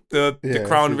ring, the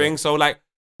crown ring. So, like,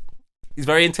 he's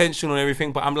very intentional and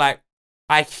everything. But I'm like,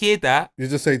 I hear that. You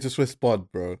just say, just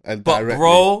respond, bro. And but directly.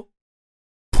 bro,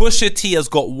 Pusha T has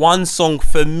got one song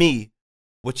for me,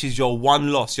 which is your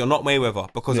one loss. You're not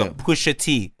Mayweather because of Pusha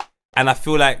T. And I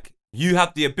feel like you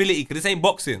have the ability, because this ain't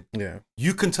boxing. Yeah.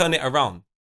 You can turn it around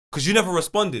because you never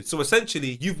responded. So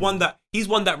essentially, you've won that. He's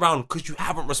won that round because you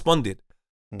haven't responded.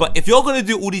 But if you're going to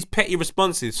do all these petty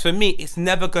responses, for me, it's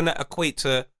never going to equate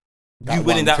to you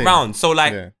winning that round. So,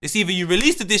 like, it's either you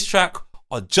release the diss track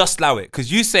or just allow it. Because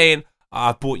you saying,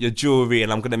 I bought your jewelry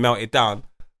and I'm going to melt it down.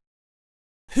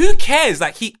 Who cares?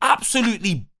 Like, he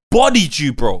absolutely bodied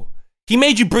you, bro. He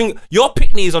made you bring... Your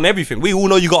pickney is on everything. We all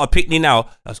know you got a pickney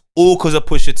now. That's all because of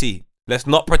Pusha T. Let's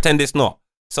not pretend it's not.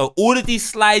 So, all of these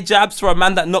sly jabs for a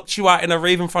man that knocked you out in a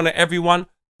rave in front of everyone,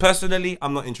 personally,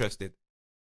 I'm not interested.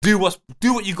 Do what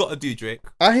you got to do, Drake.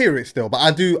 I hear it still, but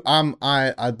I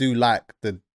do like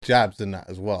the jabs and that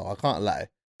as well. I can't lie.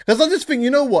 Because I just think, you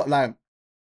know what, like,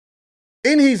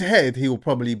 in his head, he will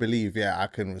probably believe, I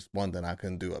can respond and I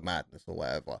can do a madness or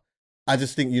whatever. I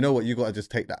just think, you know what, you got to just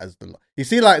take that as the... You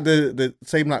see, like, the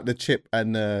same, like, the Chip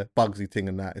and Bugsy thing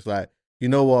and that. It's like, you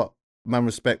know what, man,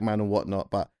 respect, man, and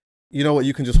whatnot, but you know what,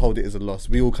 you can just hold it as a loss.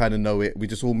 We all kind of know it. We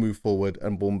just all move forward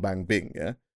and boom, bang, bing,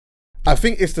 yeah? I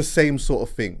think it's the same sort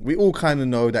of thing. We all kind of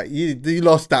know that you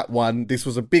lost that one. This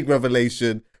was a big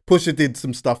revelation. Pusha did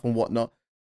some stuff and whatnot.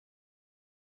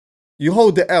 You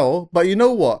hold the L, but you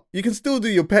know what? You can still do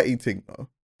your petty thing, though.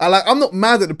 I'm not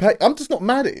mad at the petty. I'm just not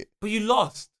mad at it. But you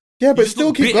lost. Yeah, but You still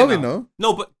look keep bitter going, now. though.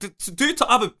 No, but to do it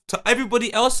to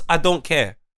everybody else, I don't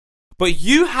care. But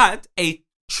you had a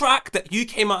track that you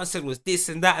came out and said was this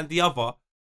and that and the other,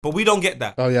 but we don't get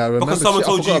that. Oh, yeah, I remember. Because someone Shit,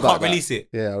 I told you forgot can't about that. release it.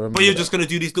 Yeah, I remember. But you're that. just going to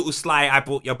do these little sly, I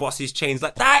bought your boss's chains.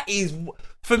 Like, that is,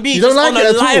 for me, You don't just like on it a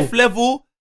at all? life level,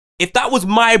 if that was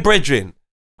my brethren,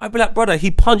 I'd be like, brother,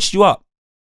 he punched you up.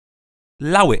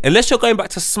 Allow it. Unless you're going back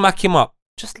to smack him up,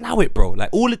 just allow it, bro. Like,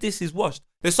 all of this is washed.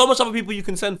 There's so much other people you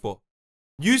can send for.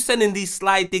 You sending these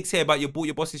sly digs here about you bought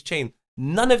your boss's chain,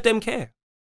 none of them care.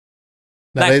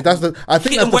 No, Like, I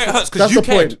think hit them where it hurts, 'cause that's you the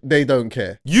point. cared. They don't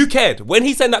care. You cared. When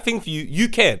he sent that thing for you, you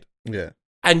cared. Yeah.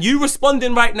 And you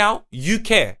responding right now, you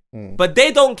care. Mm. But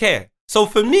they don't care. So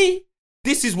for me,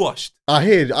 this is washed. I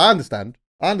hear you. I understand.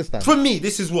 For me,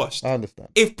 this is washed. I understand.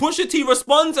 If Pusha T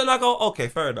responds and I go, okay,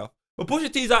 fair enough. But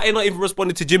Pusha T's out here not even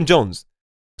responding to Jim Jones.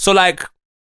 So like,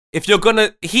 if you're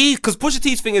gonna, because Pusha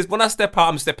T's thing is, when I step out,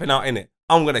 I'm stepping out in it.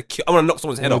 I'm gonna knock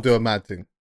someone's head off. Do a mad thing.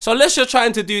 So unless you're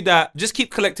trying to do that, just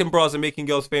keep collecting bras and making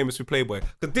girls famous with Playboy.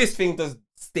 Because this thing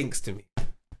stinks to me.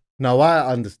 No,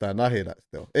 I understand. I hear that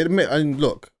still. And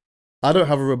look, I don't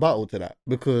have a rebuttal to that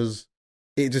because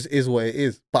it just is what it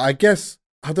is. But I guess,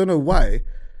 I don't know why,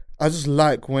 I just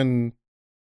like when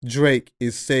Drake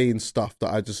is saying stuff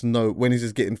that I just know, when he's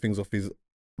just getting things off his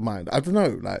mind. I don't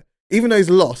know, like, even though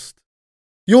he's lost,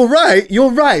 you're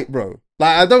right, bro.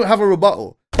 Like, I don't have a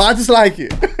rebuttal, but I just like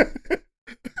it.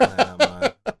 Nah,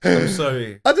 man. I'm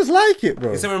sorry. I just like it,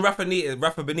 bro. It's when Rafa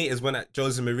Benitez went at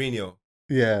Jose Mourinho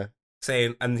Yeah.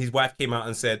 saying, and his wife came out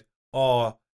and said,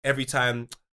 oh, every time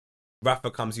Rafa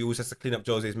comes, he always has to clean up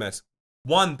Jose's mess.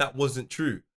 One, that wasn't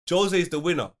true. Jose's the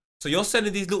winner. So you're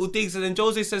sending these little digs, and then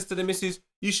Jose says to the missus,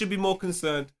 "You should be more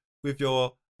concerned with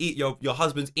your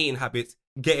husband's eating habits.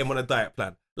 Get him on a diet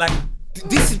plan." Like,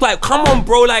 this is like, come on,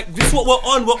 bro. Like, this is what we're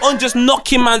on. We're on just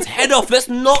knocking man's head off. Let's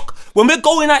knock. When we're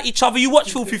going at each other, you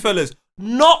watch Filthy Fellas.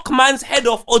 Knock man's head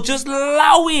off or just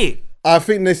allow it. I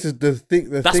think this is the thing.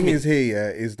 The thing me. is here, yeah,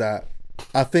 is that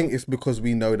I think it's because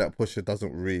we know that Pusha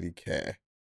doesn't really care,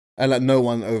 and like no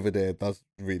one over there does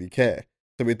really care.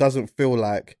 So it doesn't feel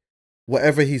like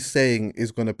whatever he's saying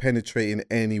is going to penetrate in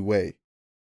any way.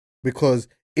 Because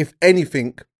if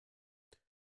anything,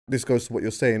 this goes to what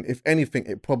you're saying. If anything,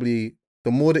 it probably,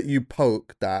 the more that you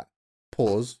poke that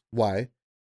pause, why,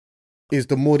 is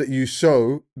the more that you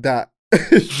show that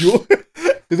you're.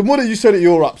 Is the more that you show that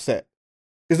you're upset.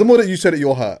 Is the more that you show that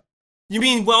you're hurt. You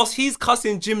mean whilst he's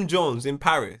cussing Jim Jones in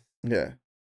Paris, Yeah.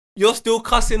 you're still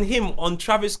cussing him on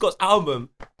Travis Scott's album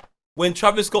when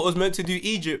Travis Scott was meant to do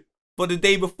Egypt, but the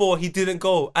day before he didn't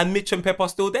go, and Mitch and Pep are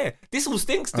still there. This all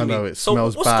stinks to me. I know, it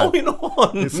smells what's bad. going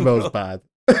on? It smells bad.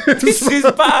 This is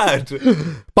bad.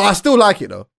 But I still like it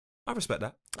though. I respect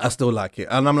that. I still like it.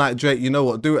 And I'm like, Drake, you know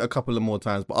what? Do it a couple of more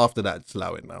times, but after that, just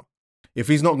allow it now. If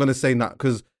he's not going to say that,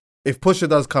 because if Pusha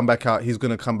does come back out, he's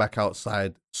going to come back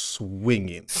outside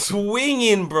swinging.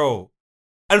 Swinging, bro.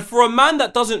 And for a man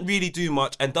that doesn't really do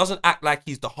much and doesn't act like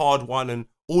he's the hard one and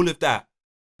all of that,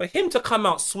 for him to come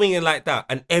out swinging like that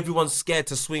and everyone's scared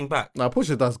to swing back. Now,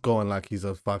 Pusha does go on like he's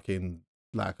a fucking,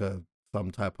 like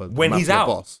some type of when he's mafia out.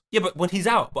 boss. Yeah, but when he's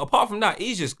out. But apart from that,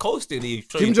 he's just coasting.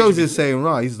 Jim Jones is saying,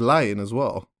 right, he's lying as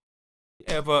well.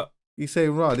 Yeah, but He's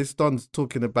saying, right, this Don's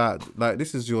talking about, like,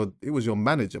 it was your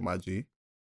manager, my G.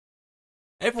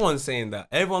 everyone's saying that.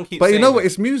 Everyone keeps But saying you know what? that.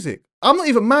 It's music. I'm not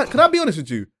even mad. Can I be honest with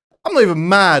you? I'm not even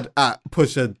mad at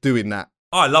Pusha doing that.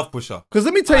 Oh, I love Pusha. Because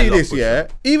let me tell I you love this, Pusha. yeah?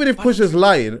 Even if Pusha's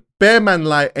lying, Bear Man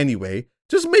lie anyway,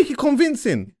 just make it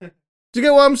convincing. Do you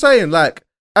get what I'm saying? Like,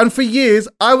 and for years,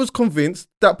 I was convinced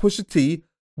that Pusha T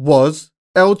was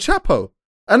El Chapo.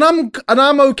 And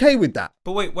I'm okay with that.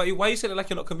 But wait, why are you saying it like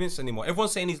you're not convinced anymore?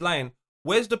 Everyone's saying he's lying.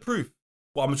 Where's the proof?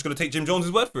 Well, I'm just going to take Jim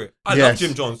Jones' word for it. I love Yes.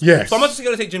 Jim Jones. Yes. So I'm just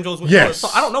going to take Jim Jones' word Yes. for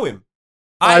it. I don't know him.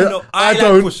 I I like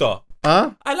don't. Pusha.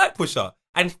 Huh? I like Pusha.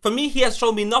 And for me, he has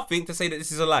shown me nothing to say that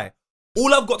this is a lie.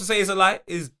 All I've got to say is a lie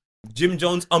is Jim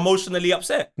Jones emotionally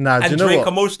upset. Nah, do and you know Drake what?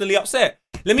 emotionally upset.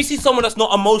 Let me see someone that's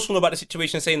not emotional about the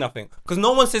situation say nothing. Because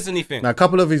no one says anything. Now, a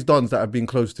couple of his dons that have been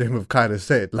close to him have kind of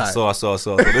said, like... I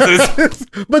saw.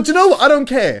 But you know what? I don't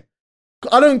care.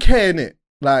 I don't care, innit?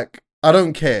 Like, I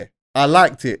don't care. I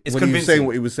liked it It's when he was convincing. saying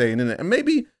what he was saying, innit? And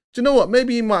maybe, do you know what?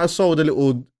 Maybe he might have sold a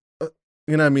little,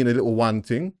 you know what I mean, a little one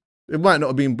thing. It might not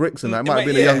have been bricks and that. It might have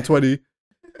been a young 20.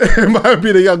 It might have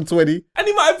been a young 20. And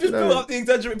he might have just You know. built up the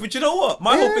exaggeration. But you know what?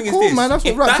 My Yeah, whole thing cool, is this. man. That's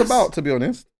what If rap's that's- about, to be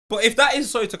honest. But if that is,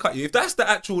 sorry to cut you, if that's the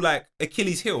actual, like,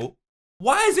 Achilles heel,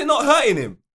 why is it not hurting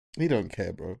him? He don't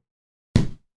care, bro.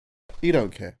 He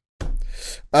don't care.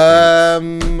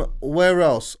 Where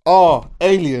else? Oh,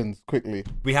 Aliens, quickly.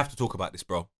 We have to talk about this,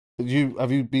 bro.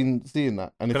 Have you been seeing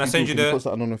that? And Can if I send do, you can the- put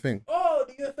something on the thing? Oh,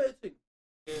 the UFO thing.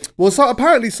 Well, so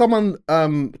apparently someone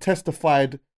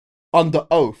testified under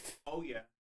oath. Oh, yeah.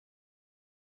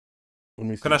 Let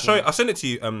me see. Can I show you? I'll send it to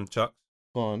you, Chuck.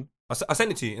 Go on. I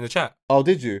sent it to you in the chat. Oh,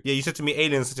 did you? Yeah, you said to me,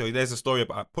 aliens. There's a story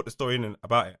about. I put the story in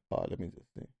about it. Oh, let me just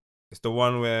see. It's the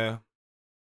one where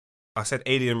I said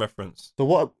alien reference.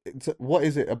 So what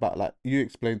is it about? Like, you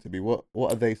explain to me. What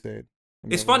are they saying?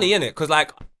 It's funny, isn't it? Because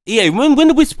like, yeah, when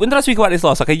did I speak about this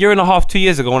last? Like a year and a half, 2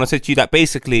 years ago, when I said to you that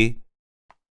basically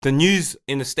the news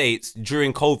in the States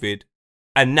during COVID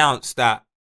announced that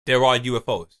there are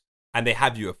UFOs and they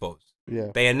have UFOs.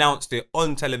 Yeah. They announced it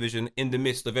on television in the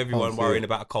midst of everyone see worrying it.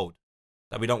 about a cold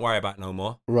that we don't worry about no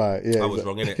more. Right. Yeah. I was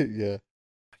wrong, innit? Yeah.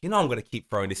 You know I'm gonna keep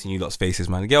throwing this in you lot's faces,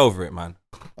 man. Get over it, man.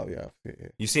 Oh yeah. Yeah.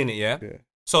 You seen it, yeah? Yeah.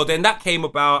 So then that came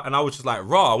about, and I was just like,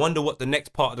 "Raw, I wonder what the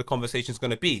next part of the conversation is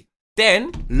gonna be."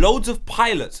 Then loads of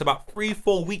pilots about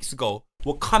 3-4 weeks ago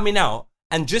were coming out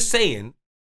and just saying,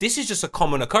 "This is just a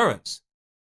common occurrence."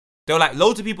 They were like,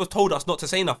 loads of people told us not to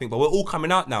say nothing, but we're all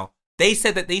coming out now. They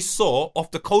said that they saw off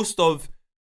the coast of,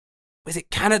 is it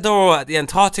Canada or at the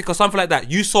Antarctic or something like that?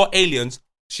 You saw aliens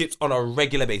ships on a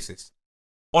regular basis.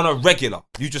 On a regular.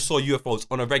 You just saw UFOs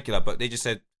on a regular, but they just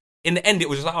said, in the end, it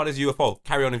was just like, oh, there's a UFO.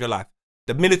 Carry on with your life.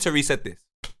 The military said this.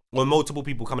 Or multiple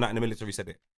people coming out in the military said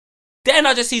it. Then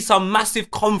I just see some massive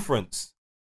conference.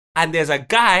 And there's a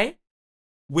guy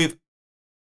with,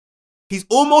 he's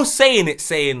almost saying it,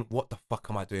 saying, what the fuck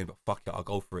am I doing? But fuck it, I'll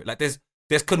go for it. Like there's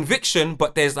conviction,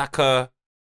 but there's like there's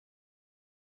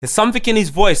something in his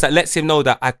voice that lets him know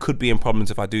that I could be in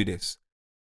problems if I do this.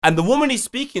 And the woman he's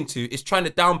speaking to is trying to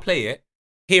downplay it.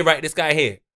 Here, right, this guy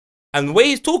here. And the way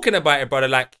he's talking about it, brother,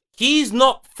 like, he's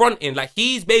not fronting. Like,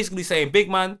 he's basically saying, big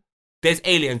man, there's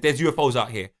aliens, there's UFOs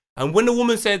out here. And when the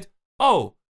woman said,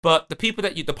 oh, but the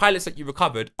pilots that you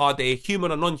recovered, are they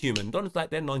human or non-human? Donald's like,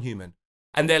 they're non-human.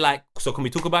 And they're like, so can we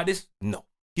talk about this? No.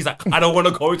 He's like, I don't want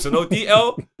to go into no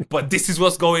detail, but this is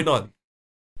what's going on.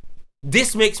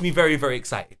 This makes me very, very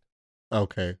excited.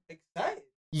 Okay. Excited?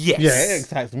 Yes. Yeah, it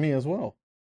excites me as well.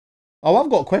 Oh, I've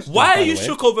got questions. Why are by the you way.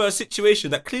 shook over a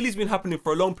situation that clearly has been happening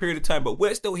for a long period of time, but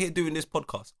we're still here doing this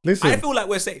podcast? Listen, I feel like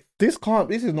we're safe. this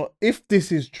is not, if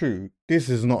this is true, this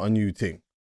is not a new thing.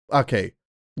 Okay.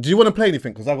 Do you want to play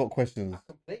anything? Because I've got questions.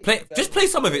 Just play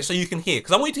some of it so you can hear,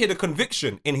 because I want you to hear the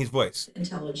conviction in his voice.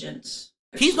 Intelligence.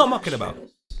 He's not mucking about.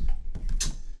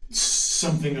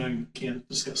 Something I can't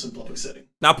discuss in public setting.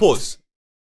 Now pause.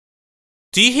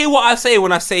 Do you hear what I say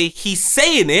when I say he's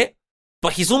saying it,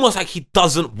 but he's almost like he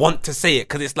doesn't want to say it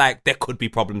because it's like there could be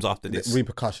problems after this.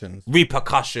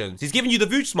 Repercussions. He's giving you the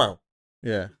Vooch smile.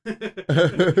 Yeah.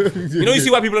 You know, you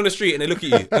see white people on the street and they look at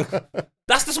you.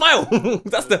 That's the smile.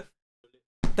 That's the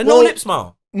no lip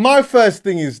smile. My first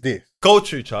thing is this. Go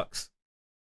true, Chucks.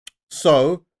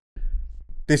 So,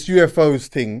 this UFOs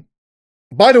thing.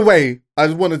 By the way, I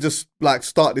just want to just like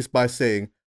start this by saying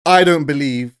I don't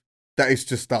believe that it's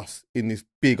just us in this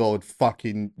big old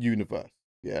fucking universe.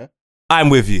 Yeah. I'm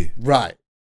with you. Right.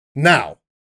 Now,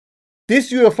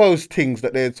 this UFOs things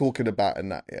that they're talking about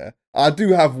and that, yeah, I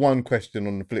do have one question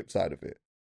on the flip side of it.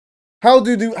 How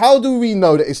do we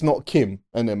know that it's not Kim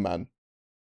and them man?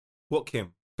 What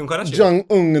Kim? Kim Kardashian?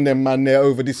 Jong-un and them man there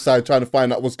over this side trying to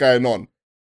find out what's going on.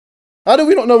 How do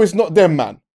we not know it's not them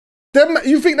man?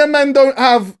 You think them man don't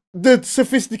have the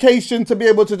sophistication to be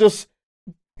able to just,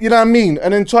 you know what I mean?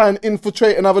 And then try and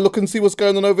infiltrate and have a look and see what's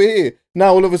going on over here.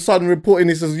 Now all of a sudden reporting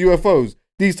this as UFOs.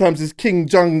 These times it's King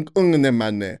Jong-un and them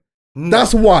man there. No.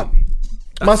 That's one.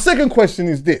 My second question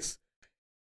is this.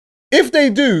 If they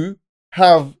do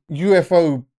have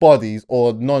UFO bodies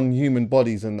or non-human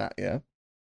bodies and that, yeah?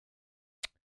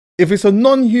 If it's a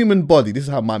non-human body, this is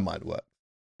how my mind works.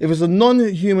 If it's a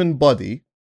non-human body,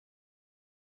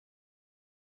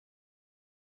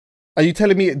 are you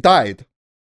telling me it died?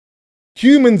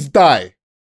 Humans die.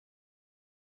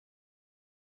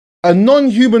 A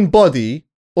non-human body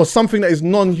or something that is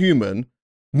non-human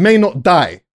may not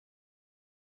die.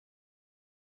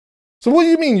 So what do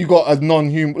you mean you got a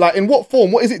non-human? Like, in what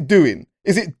form? What is it doing?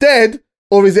 Is it dead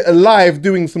or is it alive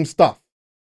doing some stuff?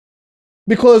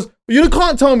 Because you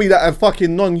can't tell me that a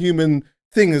fucking non-human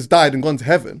thing has died and gone to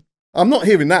heaven. I'm not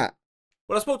hearing that.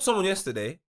 Well, I spoke to someone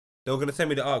yesterday. They were going to send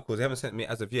me the articles. They haven't sent me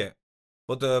as of yet.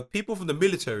 But the people from the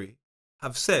military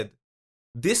have said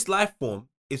this life form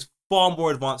is far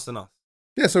more advanced than us.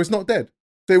 Yeah, so it's not dead.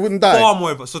 So it wouldn't die. Far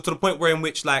more advanced. So to the point where in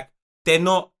which, like, they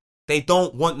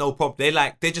don't want no problem.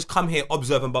 They just come here,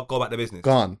 observe, and go about their business.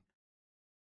 Gone.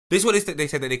 This is what they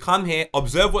said, that they come here,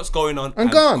 observe what's going on, and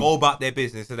gone. go about their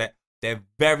business. So that they're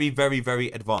very, very,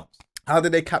 very advanced. How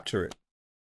did they capture it?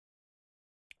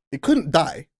 It couldn't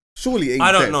die. Surely it ain't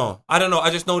I don't dead. know. I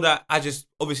just know that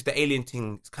obviously the alien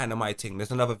thing is kind of my thing.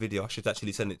 There's another video. I should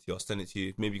actually send it to you. I'll send it to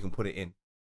you. Maybe you can put it in.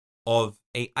 Of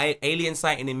a alien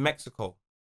sighting in Mexico,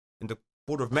 in the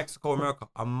border of Mexico, America,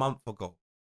 a month ago.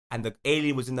 And the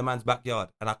alien was in the man's backyard.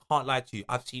 And I can't lie to you.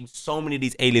 I've seen so many of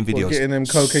these alien videos. Getting them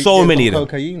cocaine. So many of them.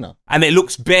 Cocaine. And it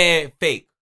looks bare fake.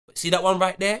 But see that one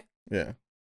right there? Yeah.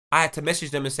 I had to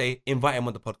message them and say, invite him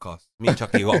on the podcast. Me and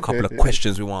Chucky got a couple of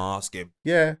questions we want to ask him.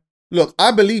 Yeah. Look,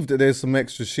 I believe that there's some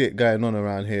extra shit going on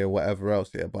around here, whatever else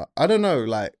here, but I don't know,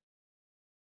 like,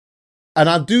 and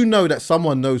I do know that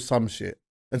someone knows some shit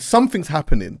and something's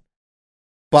happening,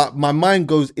 but my mind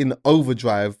goes in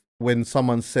overdrive when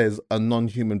someone says a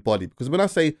non-human body, because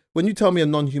when you tell me a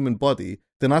non-human body,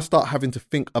 then I start having to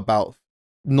think about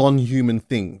non-human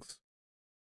things.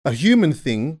 A human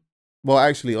thing, well,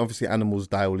 actually, obviously animals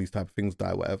die, all these type of things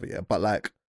die, whatever, yeah, but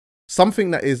like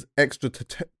something that is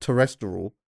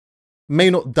extraterrestrial may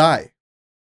not die.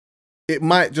 It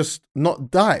might just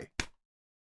not die.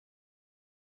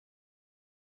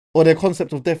 Or their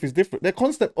concept of death is different. Their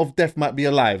concept of death might be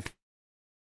alive.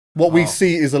 What we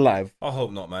see is alive. I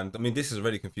hope not, man. I mean, this is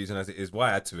already confusing as it is.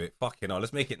 Why add to it? Fucking hell,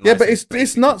 let's make it nice. Yeah, but and it's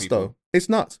basic nuts for people. though. It's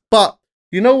nuts. But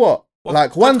you know what?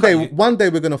 Like one day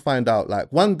we're gonna find out.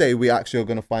 Like one day we actually are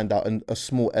gonna find out a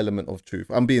small element of truth.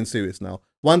 I'm being serious now.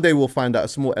 One day we'll find out a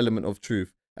small element of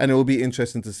truth, and it will be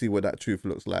interesting to see what that truth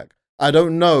looks like. I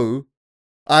don't know.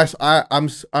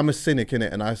 I'm a cynic in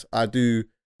it, and I do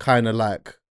kind of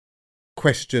like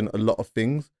question a lot of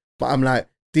things. But I'm like,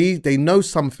 they know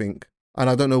something, and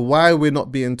I don't know why we're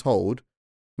not being told.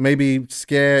 Maybe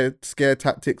scare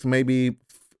tactics, maybe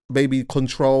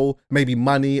control, maybe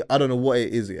money. I don't know what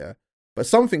it is, yeah. But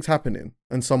something's happening,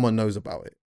 and someone knows about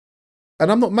it.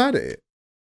 And I'm not mad at it.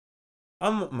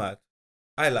 I'm not mad.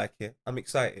 I like it. I'm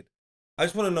excited. I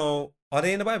just want to know, are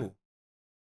they in the Bible?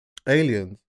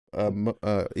 Aliens.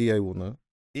 EA will know.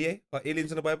 EA? Are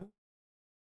aliens in the Bible?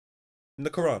 In the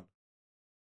Quran?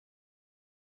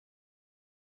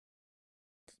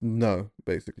 No,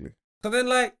 basically. So then,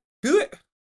 like, do it.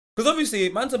 Because obviously,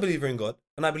 man's a believer in God,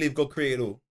 and I believe God created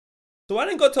all. So why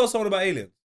didn't God tell someone about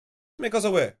aliens? Make us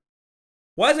aware.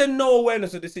 Why is there no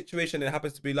awareness of the situation that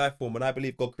happens to be life form when I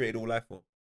believe God created all life form?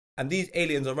 And these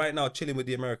aliens are right now chilling with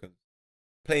the Americans,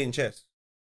 playing chess,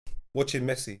 watching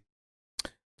Messi.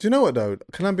 Do you know what though?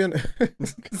 Can I be honest?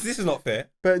 This is not fair.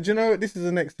 But do you know what? This is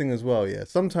the next thing as well, yeah.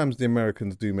 Sometimes the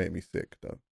Americans do make me sick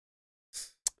though.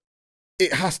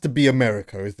 It has to be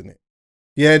America, isn't it?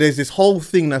 Yeah, there's this whole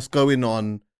thing that's going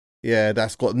on, yeah,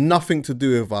 that's got nothing to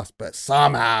do with us, but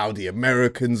somehow the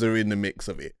Americans are in the mix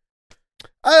of it.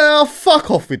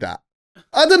 Fuck off with that.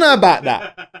 I don't know about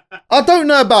that. I don't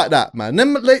know about that, man.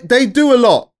 They do a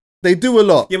lot. They do a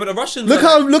lot. Yeah, but the Russians...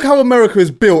 Look how America is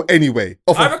built anyway,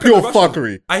 off of pure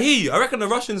fuckery. I hear you. I reckon the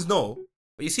Russians know.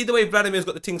 But you see the way Vladimir's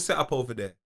got the thing set up over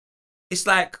there. It's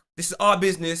like, this is our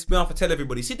business. We don't have to tell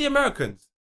everybody. See the Americans?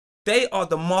 They are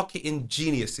the marketing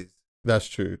geniuses. That's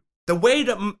true. The way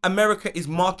that America is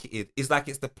marketed is like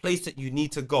it's the place that you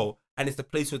need to go and it's the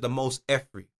place with the most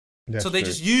effort. So they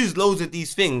just use loads of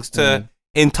these things to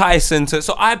entice and to...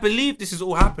 So I believe this is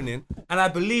all happening and I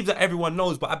believe that everyone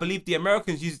knows, but I believe the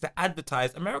Americans use it to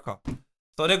advertise America.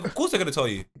 So of course they're going to tell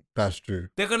you. That's true.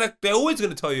 They're always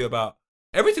going to tell you about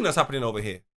everything that's happening over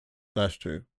here. That's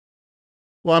true.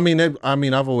 Well, I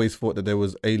mean, I've always thought that there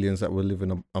was aliens that were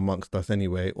living amongst us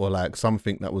anyway, or like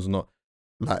something that was not...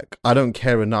 Like, I don't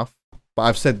care enough, but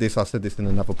I said this in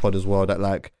another pod as well, that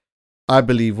like, I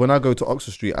believe when I go to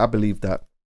Oxford Street, I believe that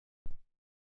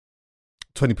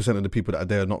 20% of the people that are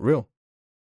there are not real.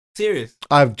 Serious?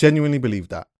 I've genuinely believed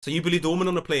that. So you believe the woman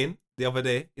on the plane the other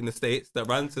day in the States that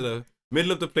ran to the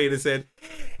middle of the plane and said,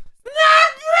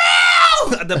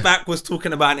 "Not real!" At the back was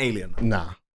talking about an alien.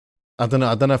 Nah. I don't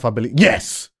know if I believe.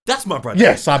 Yes! That's my brother.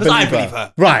 Yes, I believe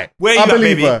her. Right. Where you at,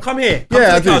 baby? Come here. Come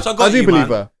to the couch. I do believe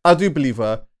her. I do believe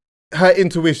her. Her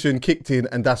intuition kicked in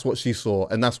and that's what she saw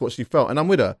and that's what she felt. And I'm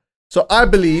with her. So I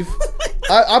believe,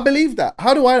 I believe that.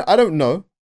 How do I don't know.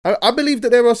 I believe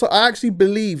that I actually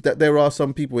believe that there are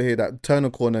some people here that turn a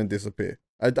corner and disappear.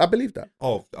 I believe that.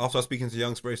 Oh, after speaking to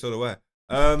Young Spray, so do I.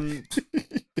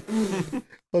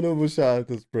 Honorable shout out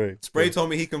to Spray. Spray told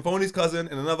me he can phone his cousin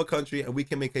in another country and we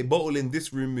can make a bottle in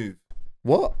this room move.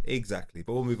 What? Exactly.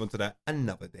 But we'll move on to that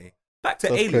another day. Back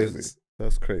to aliens. Crazy.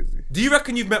 That's crazy. Do you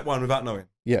reckon you've met one without knowing?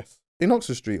 Yes. In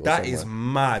Oxford Street or that somewhere. Is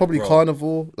mad, probably bro.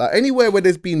 Carnival. Like anywhere where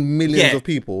there's been millions of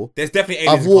people. There's definitely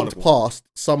aliens. I've walked past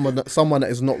someone that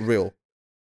is not real.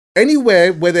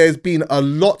 Anywhere where there's been a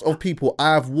lot of people,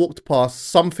 I have walked past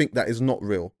something that is not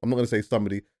real. I'm not going to say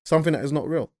something that is not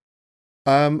real.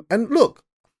 And look,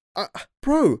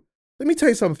 bro, let me tell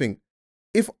you something.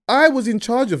 If I was in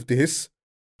charge of this,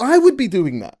 I would be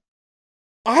doing that.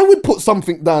 I would put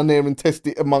something down there and test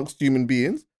it amongst human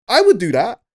beings. I would do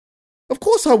that. Of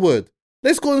course I would.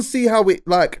 Let's go and see how it,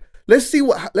 like, let's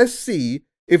see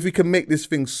if we can make this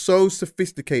thing so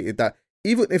sophisticated that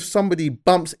even if somebody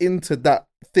bumps into that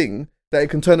thing, that it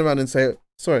can turn around and say,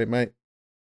 "Sorry, mate.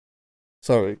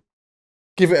 Sorry."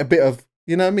 Give it a bit of,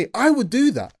 you know what I mean? I would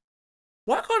do that.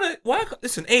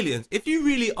 Listen, aliens, if you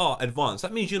really are advanced,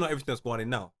 that means you know everything that's going on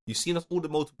now. You've seen us all the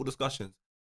multiple discussions.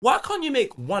 Why can't you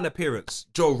make one appearance?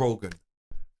 Joe Rogan,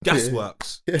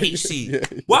 Gasworks,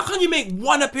 HC. Why can't you make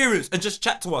one appearance and just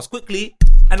chat to us quickly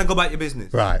and then go about your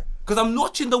business? Right. Because I'm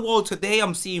watching the world today.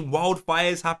 I'm seeing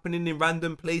wildfires happening in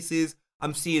random places.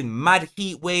 I'm seeing mad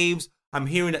heat waves. I'm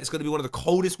hearing that it's going to be one of the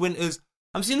coldest winters.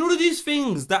 I'm seeing all of these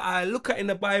things that I look at in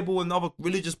the Bible and other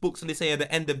religious books and they say at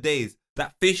the end of days.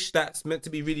 That fish that's meant to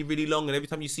be really, really long and every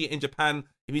time you see it in Japan,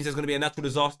 it means there's going to be a natural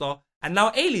disaster. And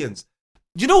now aliens.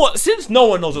 You know what? Since no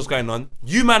one knows what's going on,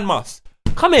 you man must.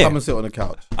 Come here. Come and sit on the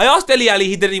couch. I asked Deli Ali,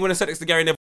 he didn't even want to sit next to Gary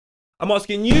Neville. I'm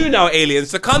asking you now,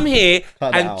 aliens, to come here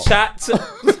and chat.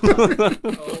 Oh my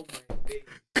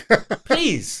God.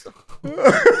 Please.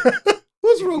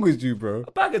 What's wrong with you, bro?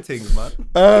 A bag of things, man.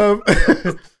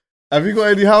 Have you got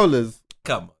any howlers?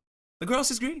 Come on. The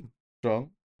grass is green.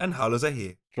 Strong. And howlers are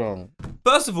here. Strong.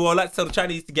 First of all, I'd like to tell the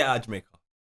Chinese to get out of Jamaica.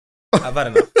 I've had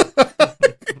enough.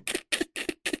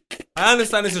 I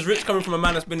understand this is rich coming from a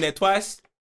man that's been there twice,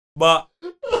 but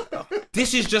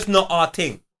this is just not our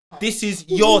thing. This is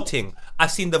your thing. I've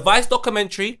seen the Vice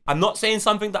documentary. I'm not saying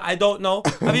something that I don't know.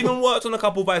 I've even worked on a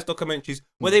couple Vice documentaries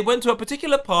where they went to a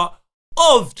particular part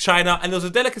of China and there was a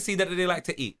delicacy that they like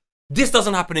to eat. This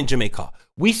doesn't happen in Jamaica.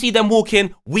 We see them walk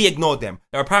in, we ignore them.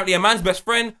 They're apparently a man's best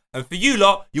friend, and for you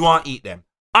lot, you won't eat them.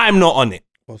 I'm not on it.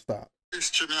 What's that?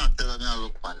 History me I tell me I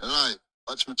look man. Like,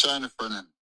 watch my China friend and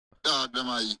dog them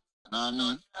I eat. You know what I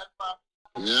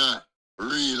mean? Yeah.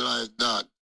 Real life dog.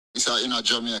 This are in a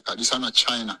Jamaica. This are not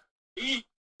China.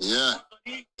 Yeah.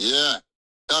 Yeah.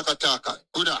 Taka.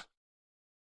 Kuda.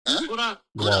 Eh?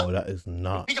 Whoa, that is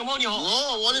nuts.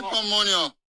 Oh, what if I'm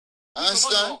money?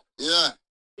 Understand? Yeah.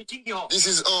 This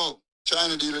is all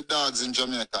China deal with dogs in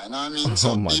Jamaica. You know what I mean?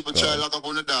 Some people try to lock up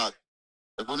on the dog.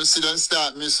 If you see them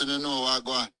start missing, you know what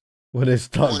going on. When they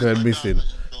start going missing.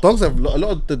 Dogs have, a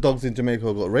lot of the dogs in Jamaica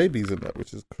have got rabies in that,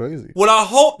 which is crazy. Well, I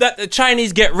hope that the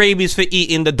Chinese get rabies for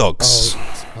eating the dogs.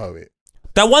 Oh, poet.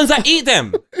 The ones that eat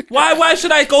them. Why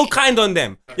should I go kind on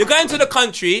them? You're going to the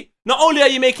country. Not only are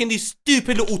you making these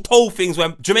stupid little toll things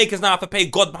where Jamaicans now have to pay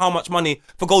God how much money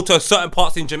for go to certain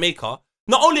parts in Jamaica.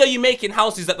 Not only are you making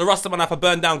houses that the Rastaman have to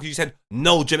burn down because you said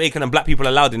no Jamaican and black people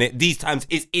allowed in it. These times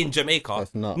it's in Jamaica.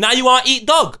 That's nuts. Now you want to eat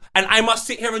dog. And I must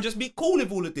sit here and just be cool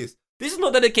with all of this. This is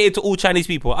not dedicated to all Chinese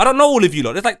people. I don't know all of you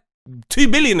lot. There's like 2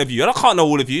 billion of you. And I can't know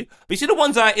all of you. But you see the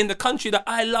ones that are in the country that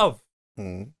I love.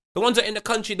 The ones that are in the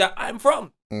country that I'm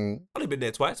from. I've only been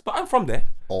there twice, but I'm from there.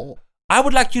 Oh. I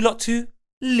would like you lot to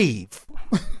leave.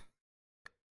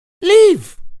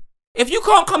 Leave. If you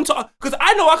can't come to... Because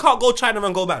I know I can't go China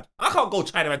and go bad. I can't go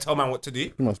China and tell man what to do.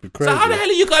 You must be crazy. So how the hell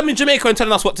are you coming in Jamaica and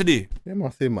telling us what to do? You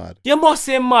must be mad. You must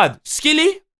say mad.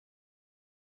 Skilly,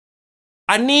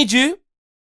 I need you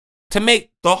to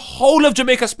make the whole of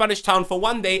Jamaica Spanish town for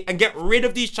one day and get rid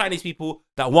of these Chinese people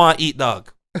that want to eat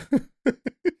dog.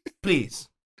 Please.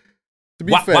 To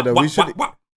be fair, though, we shouldn't.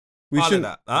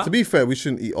 Huh? To be fair, we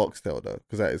shouldn't eat oxtail though,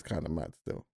 because that is kind of mad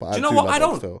still. But do you know what? love I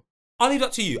don't. Oxtail. I'll leave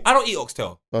that to you. I don't eat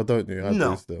oxtail. Oh, don't you? I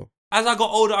do still. As I got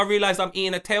older, I realised I'm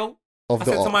eating a tail. I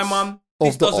said to my mum,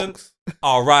 this doesn't.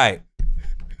 All right.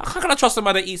 How can I trust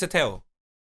somebody that eats a tail?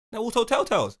 They're also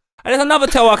telltales. And there's another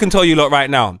tale I can tell you lot right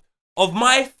now. Of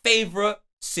my favourite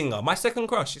singer, my second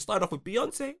crush. It started off with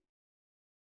Beyonce.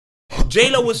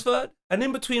 J-Lo was third. And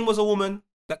in between was a woman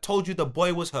that told you the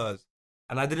boy was hers.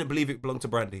 And I didn't believe it belonged to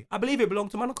Brandy. I believe it belonged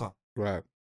to Monica. Right.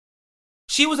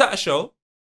 She was at a show.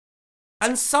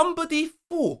 And somebody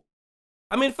thought.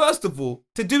 I mean, first of all,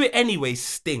 to do it anyway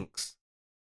stinks.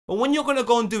 But when you're going to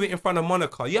go and do it in front of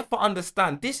Monica, you have to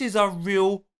understand, this is a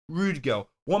real rude girl.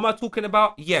 What am I talking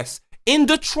about? Yes. In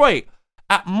Detroit,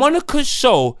 at Monica's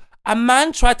show, a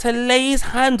man tried to lay his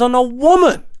hand on a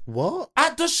woman. What?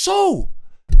 At the show.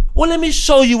 Well, let me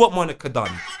show you what Monica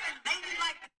done.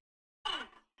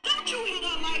 Don't you hit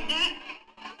her like that.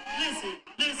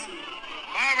 Listen.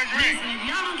 Drink.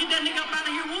 Y'all don't get that nigga up out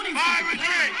of here. Won't he? Buy him a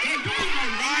drink. Yeah, you ain't no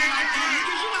lady like that,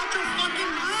 nigga. You out your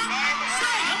fucking mind?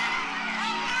 Say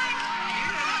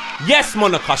it. Yes,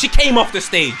 Monica, she came off the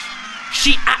stage.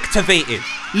 She activated.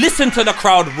 Listen to the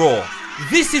crowd roar.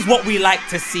 This is what we like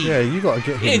to see. Yeah, you gotta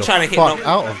get him ain't the trying to fuck hit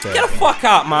out of there. Get the fuck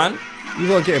out, man. You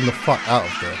gotta get him the fuck out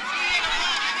of there.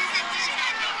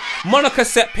 Monica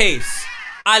set pace.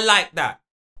 I like that.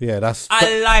 Yeah, that's.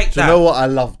 I like do that. You know what? I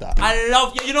love that. I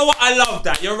love you. You know what? I love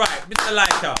that. You're right, Mr.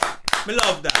 Liker. I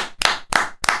love that.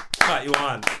 Right, you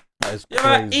on. That is You're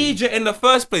crazy. at Egypt in the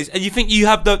first place, and you think you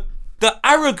have the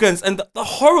arrogance and the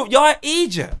horror. You're at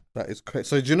Egypt. That is crazy.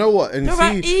 So do you know what? And You're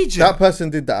at Egypt. that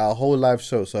person did that at a whole live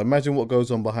show. So imagine what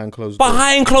goes on behind closed doors.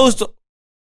 Behind closed.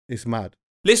 It's mad.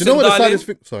 Listen, do you know what darling, the saddest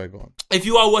thing? Sorry, go on. if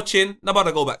you are watching,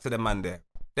 nobody go back to them man there.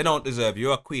 They don't deserve you.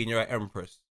 You're a queen. You're an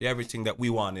empress. You're everything that we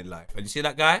want in life. And you see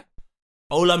that guy?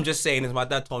 All I'm just saying is my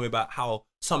dad told me about how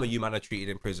some of you man are treated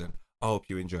in prison. I hope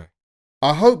you enjoy.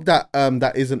 I hope that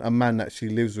that isn't a man that she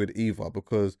lives with either,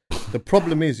 because the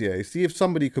problem is, yeah, you see, if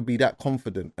somebody could be that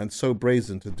confident and so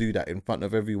brazen to do that in front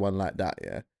of everyone like that,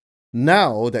 yeah,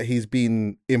 now that he's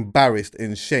been embarrassed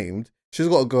and shamed, she's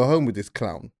got to go home with this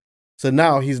clown. So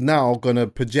now he's now going to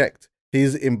project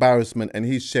his embarrassment and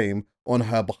his shame on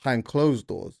her behind closed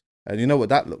doors. And you know what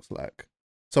that looks like.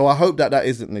 So I hope that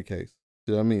isn't the case.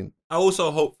 Do you know what I mean? I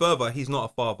also hope further he's not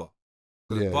a father.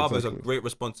 Because Yeah, a father is exactly. a great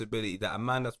responsibility that a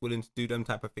man that's willing to do them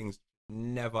type of things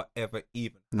never, ever,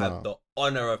 even have the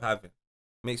honor of having.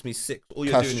 Makes me sick. All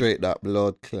you're doing is... Castrate that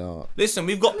blood clot. Listen,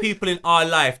 we've got people in our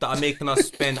life that are making us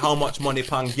spend how much money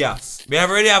on gas. We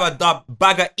already have a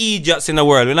bag of idiots in the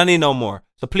world. We don't need no more.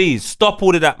 So please, stop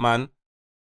all of that, man.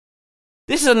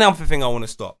 This is another thing I want to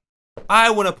stop. I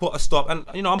want to put a stop, and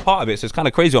you know, I'm part of it, so it's kind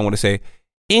of crazy what I want to say.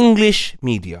 English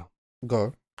media.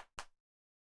 Go.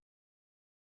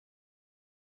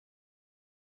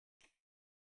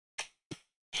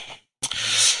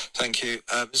 Thank you.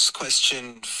 This is a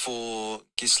question for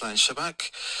Gisla and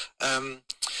Shabak.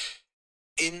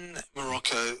 in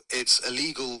Morocco, it's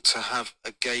illegal to have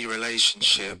a gay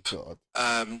relationship. Oh,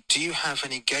 God. Do you have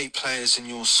any gay players in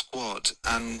your squad?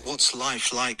 And what's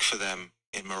life like for them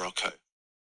in Morocco?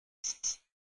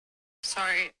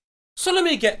 Sorry. So let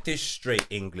me get this straight,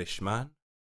 Englishman.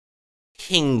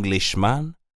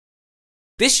 Englishman.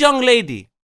 This young lady,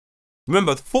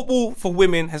 remember, football for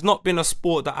women has not been a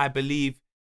sport that I believe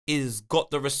is got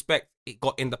the respect it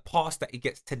got in the past that it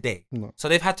gets today. No. So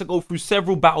they've had to go through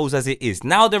several battles as it is.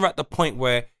 Now they're at the point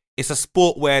where it's a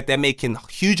sport where they're making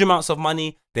huge amounts of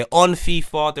money. They're on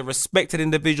FIFA. They're respected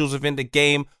individuals within the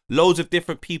game. Loads of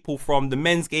different people from the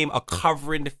men's game are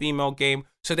covering the female game.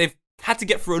 So they've had to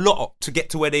get through a lot to get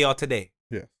to where they are today.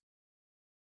 Yeah.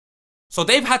 So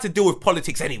they've had to deal with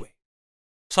politics anyway.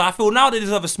 So I feel now they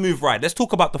deserve a smooth ride. Let's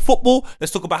talk about the football.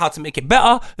 Let's talk about how to make it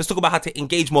better. Let's talk about how to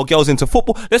engage more girls into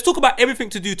football. Let's talk about everything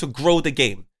to do to grow the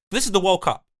game. This is the World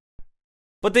Cup.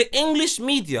 But the English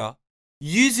media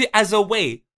use it as a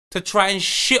way to try and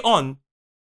shit on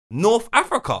North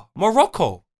Africa,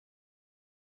 Morocco.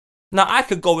 Now, I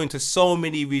could go into so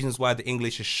many reasons why the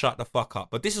English should shut the fuck up.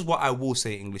 But this is what I will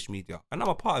say, English media. And I'm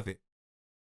a part of it.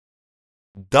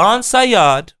 Dance a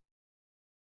yard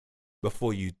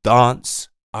before you dance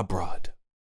abroad.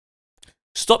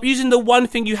 Stop using the one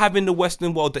thing you have in the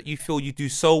Western world that you feel you do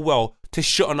so well to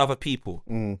shit on other people.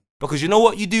 Because you know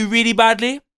what you do really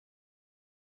badly?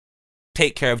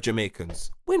 Take care of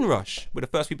Jamaicans. Windrush. We're the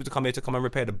first people to come here to come and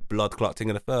repair the blood clotting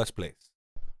in the first place.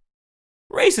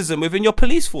 Racism within your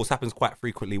police force happens quite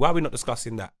frequently. Why are we not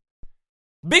discussing that?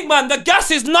 Big man, the gas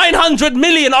is 900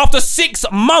 million after 6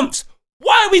 months.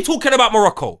 Why are we talking about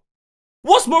Morocco?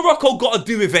 What's Morocco got to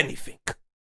do with anything?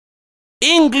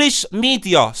 English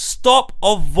media, stop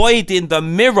avoiding the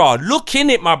mirror. Look in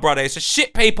it, my brother. It's a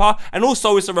shit paper, and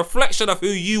also it's a reflection of who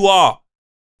you are.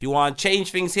 If you want to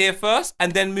change things here first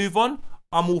and then move on,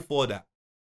 I'm all for that.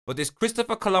 But this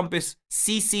Christopher Columbus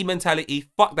CC mentality,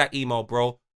 fuck that email,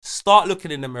 bro. Start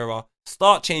looking in the mirror,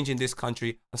 start changing this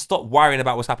country, and stop worrying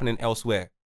about what's happening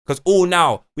elsewhere. Because all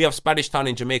now, we have Spanish Town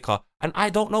in Jamaica, and I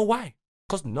don't know why.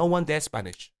 Because no one dares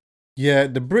Spanish. Yeah,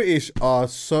 the British are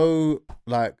so,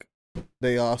 like,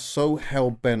 they are so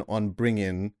hell-bent on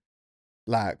bringing,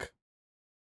 like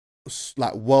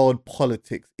world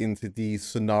politics into these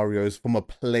scenarios from a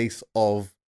place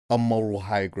of a moral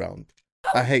high ground.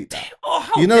 I hate that.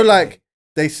 You know, like,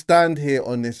 they stand here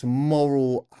on this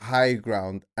moral high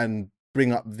ground and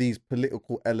bring up these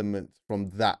political elements from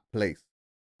that place.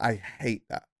 I hate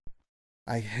that.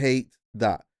 I hate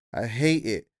that. I hate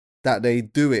it that they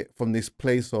do it from this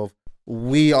place of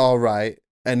we are right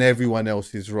and everyone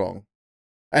else is wrong.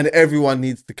 And everyone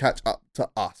needs to catch up to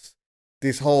us.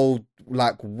 This whole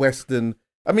like Western.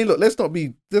 I mean, look. Let's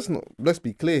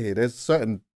be clear here. There's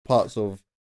certain parts of,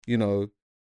 you know,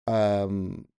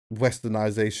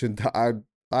 Westernization that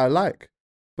I like,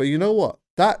 but you know what?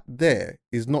 That there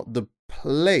is not the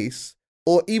place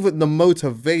or even the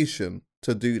motivation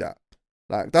to do that.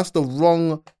 Like, that's the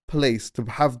wrong place to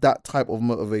have that type of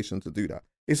motivation to do that.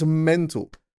 It's mental.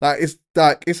 It's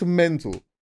mental.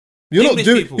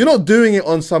 You're not doing it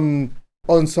on some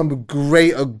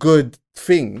greater good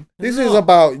thing. This is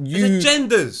about you. It's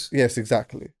agendas. Yes,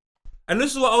 exactly. And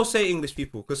this is what I'll say, English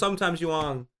people, because sometimes you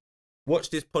want to watch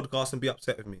this podcast and be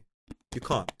upset with me. You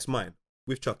can't. It's mine.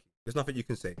 With Chucky. There's nothing you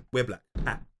can say. We're black.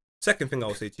 Second thing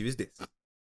I'll say to you is this.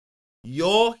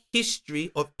 Your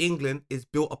history of England is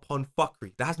built upon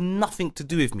fuckery. That has nothing to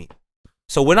do with me.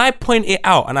 So when I point it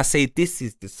out and I say this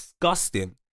is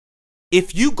disgusting,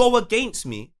 if you go against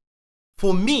me,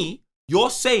 for me,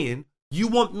 you're saying you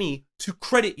want me to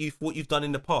credit you for what you've done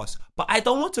in the past. But I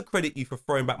don't want to credit you for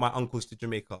throwing back my uncles to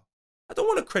Jamaica. I don't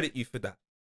want to credit you for that.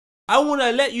 I want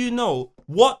to let you know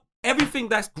what everything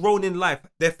that's grown in life,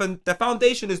 the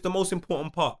foundation is the most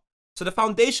important part. So the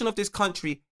foundation of this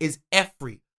country is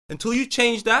free. Until you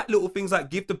change that, little things like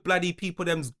give the bloody people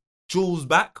them jewels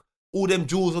back, all them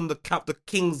jewels on the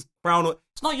king's crown.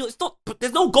 It's not.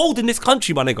 There's no gold in this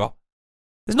country, my nigga.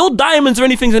 There's no diamonds or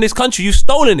anything in this country. You've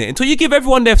stolen it. Until you give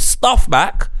everyone their stuff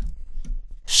back,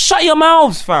 shut your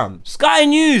mouths, fam. Sky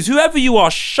News, whoever you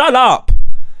are, shut up.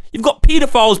 You've got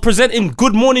paedophiles presenting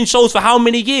good morning shows for how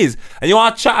many years? And you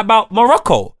want to chat about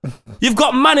Morocco? You've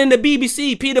got man in the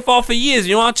BBC, paedophile for years, and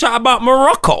you want to chat about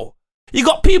Morocco? You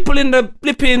got people in the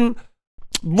flipping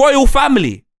royal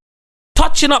family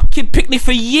touching up kid picnic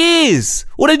for years.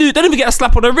 What they do, they don't even get a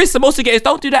slap on the wrist. The most they get is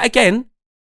don't do that again.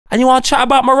 And you want to chat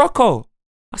about Morocco?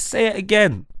 I say it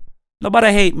again.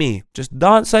 Nobody hate me. Just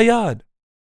dance a yard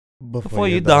before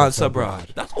you dance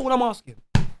abroad. That's all I'm asking.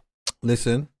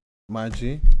 Listen, my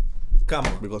G. Come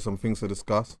on. We got some things to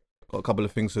discuss. Got a couple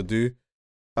of things to do.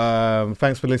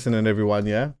 Thanks for listening, everyone.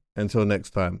 Yeah. Until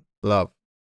next time. Love.